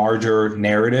larger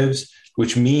narratives,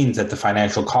 which means that the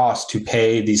financial cost to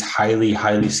pay these highly,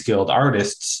 highly skilled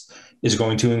artists is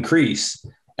going to increase.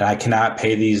 And I cannot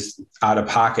pay these out of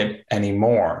pocket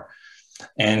anymore.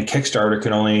 And Kickstarter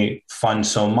can only fund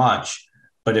so much.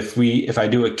 But if I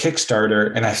do a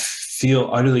Kickstarter and I feel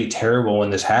utterly terrible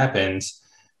when this happens,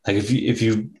 like if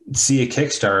you see a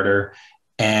Kickstarter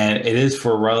and it is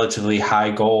for a relatively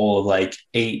high goal of like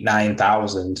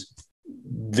 8,000-9,000,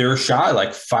 they're shy like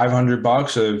 $500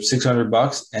 or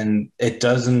 $600, and it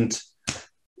doesn't,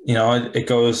 it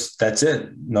goes, that's it.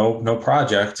 No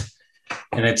project.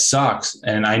 And it sucks.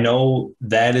 And I know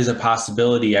that is a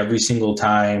possibility every single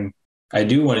time I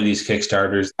do one of these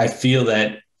Kickstarters. I feel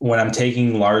that when I'm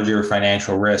taking larger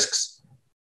financial risks,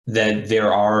 that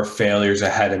there are failures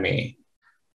ahead of me.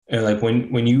 And like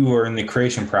when you are in the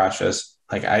creation process,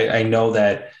 like I know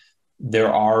that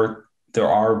there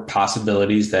are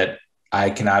possibilities that I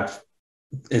cannot,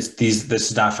 this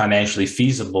is not financially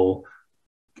feasible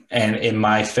and it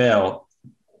might fail,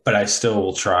 but I still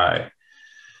will try.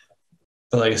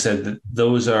 But like I said,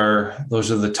 those are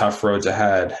the tough roads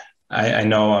ahead. I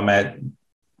know I'm at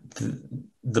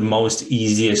the most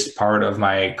easiest part of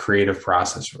my creative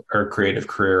process or creative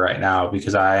career right now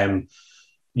because I am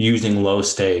using low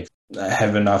stakes. I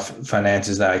have enough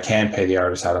finances that I can pay the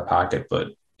artist out of pocket, but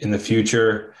in the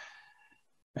future,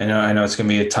 I know it's going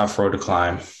to be a tough road to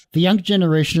climb. The younger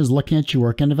generation is looking at your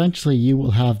work, and eventually you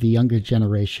will have the younger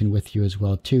generation with you as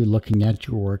well, too, looking at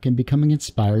your work and becoming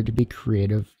inspired to be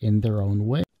creative in their own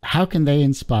way. How can they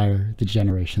inspire the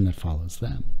generation that follows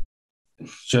them?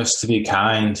 Just to be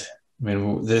kind. I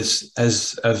mean, this,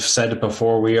 as I've said it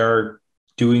before, we are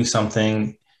doing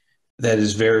something that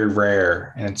is very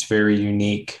rare and it's very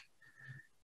unique.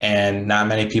 And not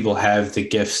many people have the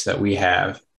gifts that we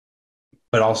have,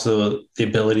 but also the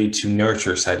ability to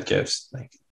nurture said gifts.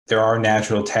 Like there are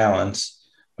natural talents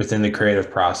within the creative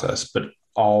process, but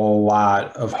a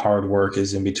lot of hard work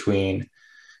is in between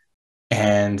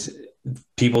and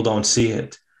people don't see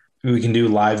it. We can do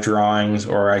live drawings,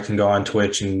 or I can go on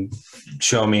Twitch and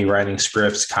show me writing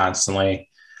scripts constantly.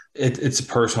 It's a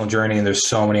personal journey, and there's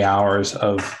so many hours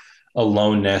of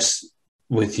aloneness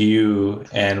with you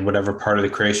and whatever part of the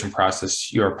creation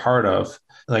process you're a part of.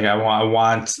 Like I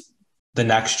want the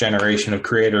next generation of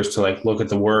creators to like look at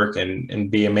the work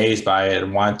and be amazed by it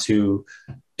and want to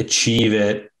achieve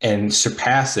it and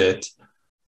surpass it.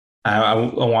 I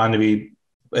want to be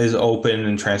as open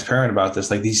and transparent about this.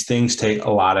 Like these things take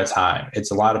a lot of time.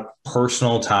 It's a lot of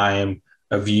personal time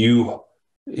of you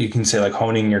can say like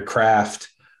honing your craft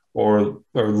or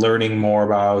learning more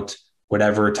about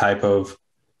whatever type of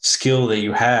skill that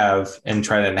you have and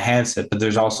try to enhance it. But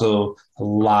there's also a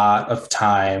lot of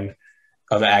time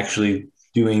of actually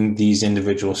doing these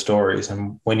individual stories.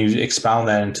 And when you expound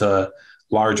that into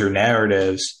larger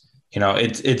narratives,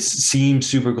 it seems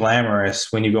super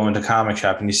glamorous when you go into comic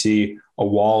shop and you see a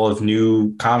wall of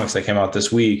new comics that came out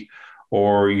this week,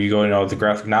 or you go the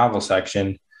graphic novel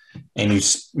section and you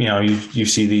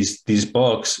see these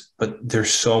books, but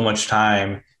there's so much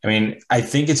time. I mean, I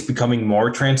think it's becoming more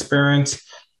transparent.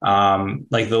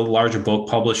 Like the larger book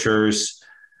publishers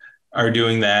are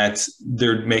doing that.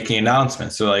 They're making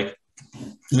announcements. They're like,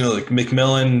 like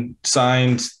Macmillan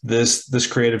signed this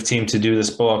creative team to do this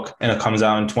book and it comes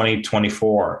out in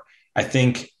 2024. I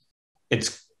think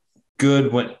it's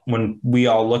good when we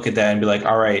all look at that and be like,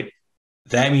 all right,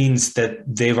 that means that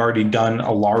they've already done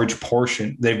a large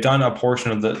portion. They've done a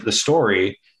portion of the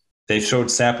story. They've showed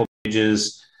sample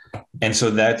pages. And so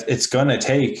that it's going to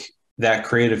take that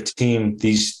creative team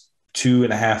these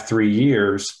 2.5, 3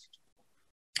 years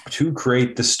to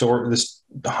create the story, this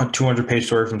 200-page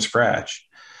story from scratch.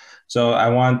 So I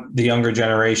want the younger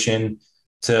generation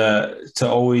to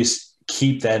always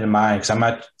keep that in mind,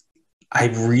 because I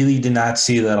really did not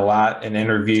see that a lot in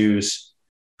interviews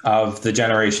of the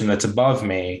generation that's above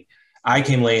me. I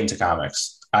came late into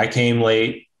comics. I came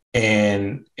late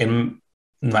in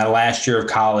my last year of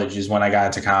college is when I got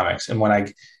into comics, and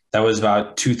that was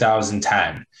about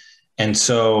 2010. And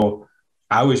so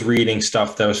I was reading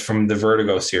stuff that was from the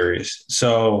Vertigo series.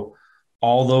 So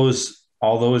all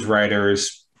those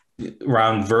writers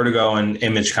around Vertigo and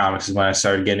Image Comics is when I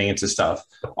started getting into stuff.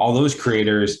 All those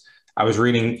creators, I was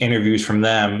reading interviews from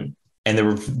them, and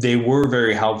they were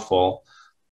very helpful.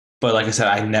 But like I said,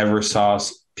 I never saw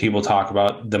people talk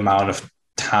about the amount of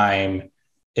time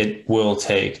it will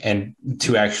take, and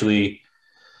to actually,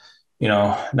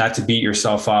 not to beat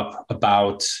yourself up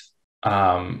about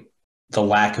the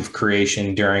lack of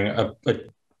creation during a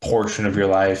portion of your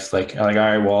life. Like, all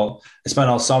right, well, I spent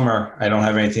all summer, I don't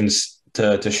have anything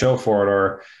to show for it.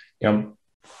 Or,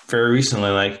 very recently,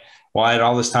 like, well, I had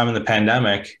all this time in the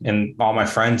pandemic and all my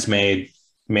friends made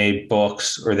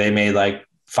books, or they made like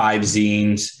 5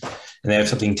 zines, and they have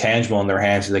something tangible in their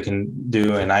hands that they can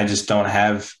do. And I just don't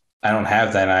have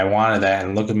that. And I wanted that.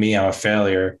 And look at me, I'm a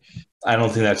failure. I don't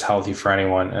think that's healthy for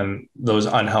anyone. And those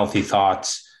unhealthy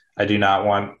thoughts, I do not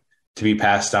want to be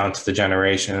passed down to the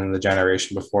generation and the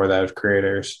generation before that of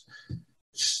creators.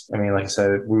 I mean, like I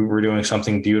said, we were doing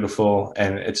something beautiful,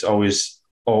 and it's always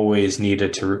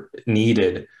needed to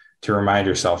remind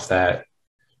yourself that.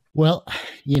 Well,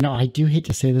 I do hate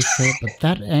to say this, but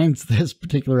that ends this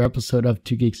particular episode of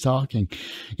Two Geeks Talking.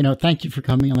 Thank you for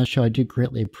coming on the show. I do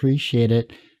greatly appreciate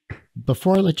it.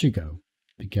 Before I let you go,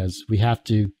 because we have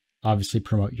to obviously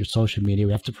promote your social media,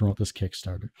 we have to promote this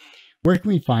Kickstarter. Where can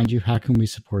we find you? How can we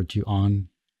support you on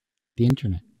the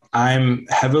internet? I'm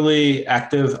heavily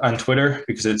active on Twitter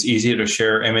because it's easy to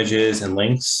share images and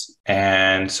links.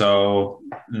 And so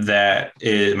my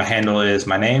handle is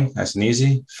my name, nice and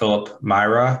easy, Phillip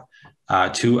Maira,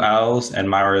 2 L's, and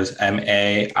Maira is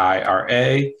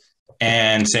Maira.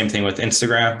 And same thing with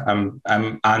Instagram.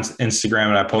 I'm on Instagram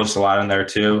and I post a lot on there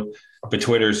too. But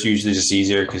Twitter is usually just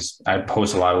easier because I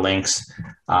post a lot of links.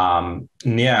 Currently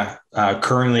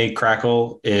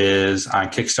Crackle is on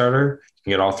Kickstarter. You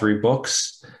can get all 3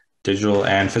 books, digital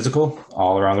and physical,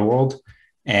 all around the world.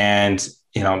 And,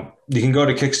 you can go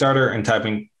to Kickstarter and type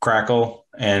in Crackle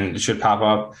and it should pop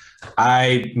up.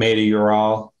 I made a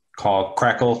URL called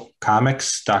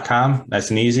cracklecomics.com.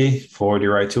 That's an easy, forward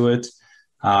you right to it.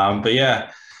 But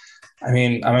yeah,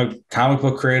 I'm a comic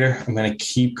book creator. I'm going to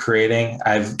keep creating.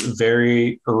 I have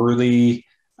very early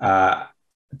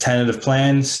tentative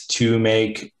plans to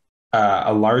make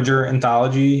a larger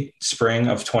anthology spring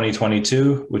of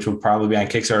 2022, which will probably be on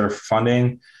Kickstarter for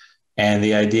funding. And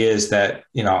the idea is that,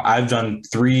 I've done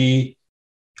 3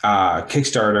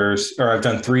 Kickstarters, or I've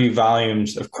done 3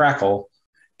 volumes of Crackle,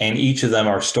 and each of them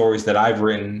are stories that I've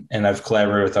written and I've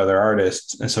collaborated with other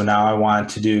artists. And so now I want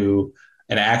to do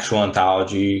an actual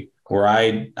anthology where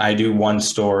I do one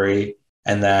story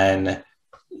and then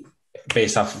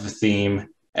based off of a theme,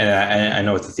 and I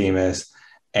know what the theme is.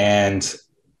 And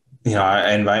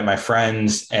I invite my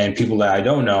friends and people that I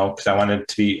don't know because I want it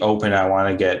to be open. I want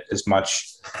to get as much,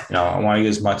 I want to get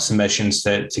as much submissions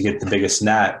to get the biggest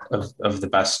net of the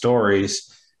best stories,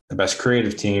 the best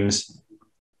creative teams,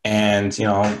 and,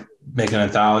 make an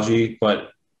anthology.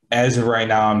 But as of right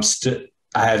now,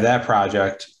 I have that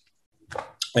project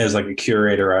as like a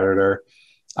curator editor.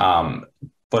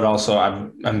 But also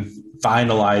I'm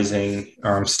finalizing,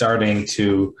 or I'm starting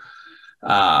to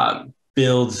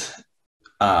build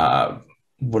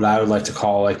what I would like to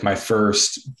call like my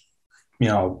first,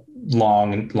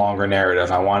 longer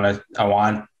narrative. I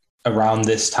want around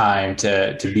this time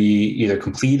to be either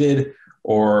completed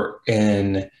or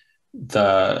in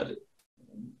the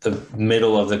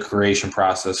middle of the creation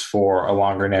process for a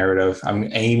longer narrative. I'm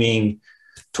aiming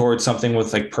towards something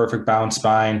with like perfect bound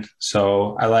spine.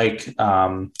 So I like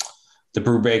the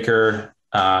Brubaker,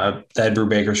 Ed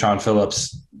Brubaker, Sean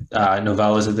Phillips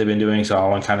novellas that they've been doing. So I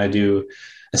want to kind of do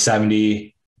a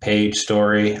 70-page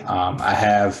story. I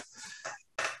have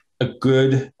a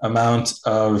good amount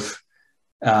of,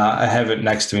 I have it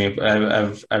next to me.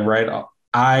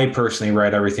 I personally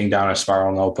write everything down in a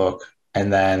spiral notebook,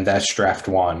 and then that's draft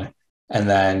 1. And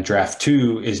then draft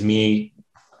 2 is me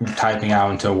typing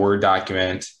out into a Word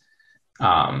document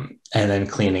and then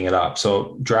cleaning it up.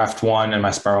 So draft 1 and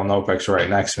my spiral notebooks are right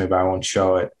next to me, but I won't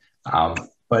show it.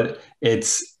 But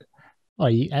it's,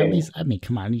 well,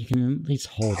 come on, you can at least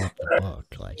hold up the book.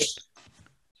 Like,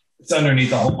 it's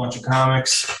underneath a whole bunch of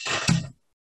comics.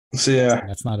 So yeah,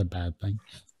 that's not a bad thing.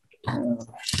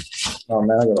 Oh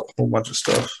man, I got a whole bunch of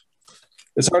stuff.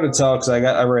 It's hard to tell because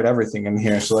I write everything in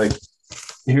here. So like,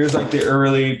 here's like the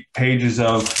early pages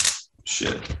of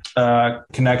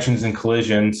connections and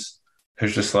collisions.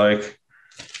 There's just like,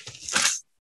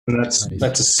 and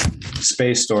that's a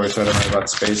space story, so I don't know about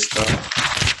space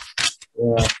stuff.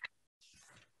 Yeah.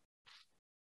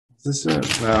 Is this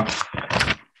it? No.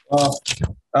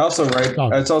 I also write.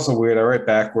 It's also weird. I write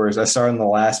backwards. I start on the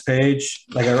last page.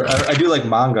 Like I do like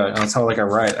manga, and that's how like I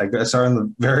write. I start on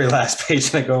the very last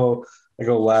page, and I go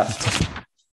left.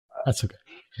 That's okay.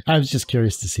 I was just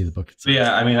curious to see the book. So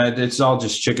yeah, I mean, it's all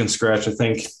just chicken scratch. I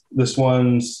think this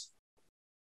one's.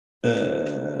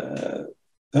 What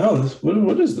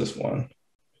is this one?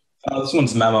 Oh, this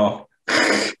one's memo.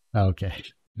 Okay,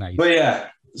 nice. But yeah.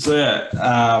 So yeah,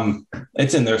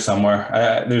 it's in there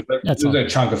somewhere. There's a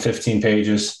chunk of 15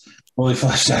 pages fully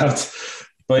fleshed out.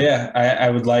 But yeah, I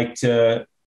would like to,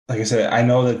 like I said, I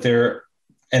know that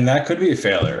and that could be a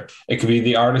failure. It could be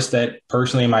the artist that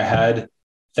personally in my head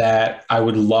that I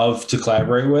would love to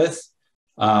collaborate with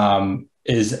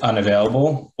is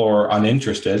unavailable or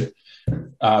uninterested.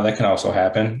 That can also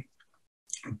happen.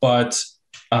 But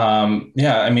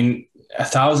yeah, I mean,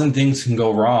 1,000 things can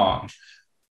go wrong.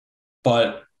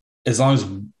 But as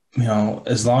long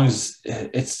as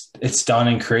it's done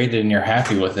and created and you're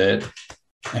happy with it,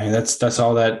 I mean, that's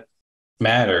all that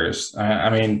matters. I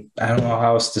mean, I don't know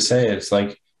how else to say it. It's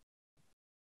like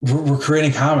we're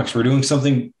creating comics. We're doing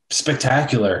something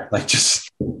spectacular. Like you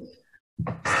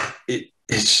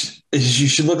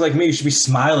should look like me. You should be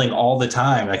smiling all the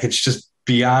time. Like it's just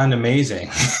beyond amazing.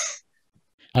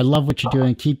 I love what you're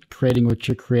doing. Keep creating what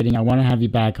you're creating. I want to have you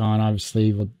back on.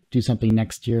 Obviously, we'll do something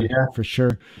next year for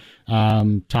sure.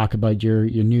 Talk about your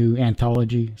new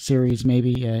anthology series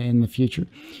maybe in the future.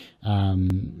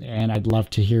 And I'd love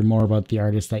to hear more about the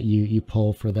artists that you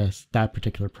pull for that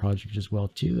particular project as well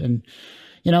too. And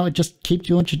just keep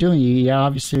doing what you're doing. You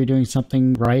obviously are doing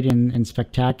something right and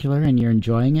spectacular, and you're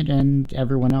enjoying it, and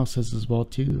everyone else is as well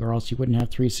too, or else you wouldn't have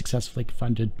 3 successfully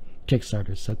funded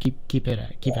Kickstarters. So keep at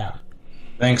it.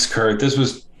 Thanks, Kurt. This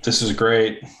was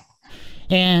great.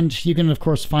 And you can, of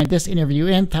course, find this interview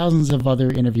and thousands of other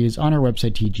interviews on our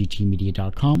website,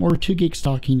 tgtmedia.com or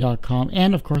twogeekstalking.com,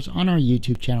 and, of course, on our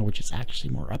YouTube channel, which is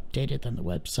actually more updated than the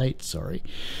website,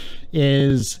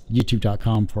 is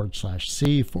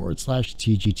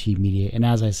youtube.com/c/tgtmedia. And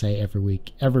as I say every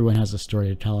week, everyone has a story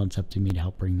to tell, and it's up to me to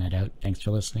help bring that out. Thanks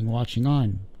for listening and watching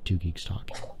on Two Geeks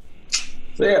Talking.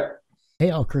 See ya. Hey,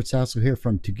 all, Kurt Sasso here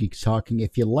from Two Geeks Talking.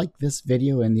 If you like this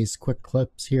video and these quick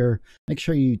clips here, make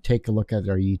sure you take a look at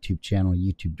our YouTube channel,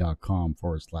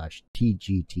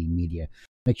 youtube.com/tgtmedia.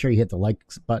 Make sure you hit the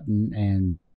likes button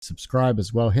and subscribe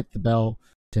as well. Hit the bell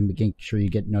to make sure you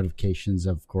get notifications,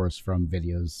 of course, from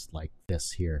videos like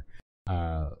this here.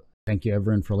 Thank you,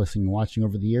 everyone, for listening and watching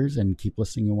over the years, and keep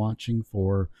listening and watching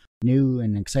for new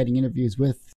and exciting interviews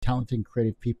with talented and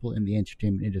creative people in the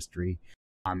entertainment industry.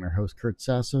 I'm your host, Kurt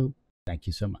Sasso. Thank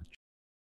you so much.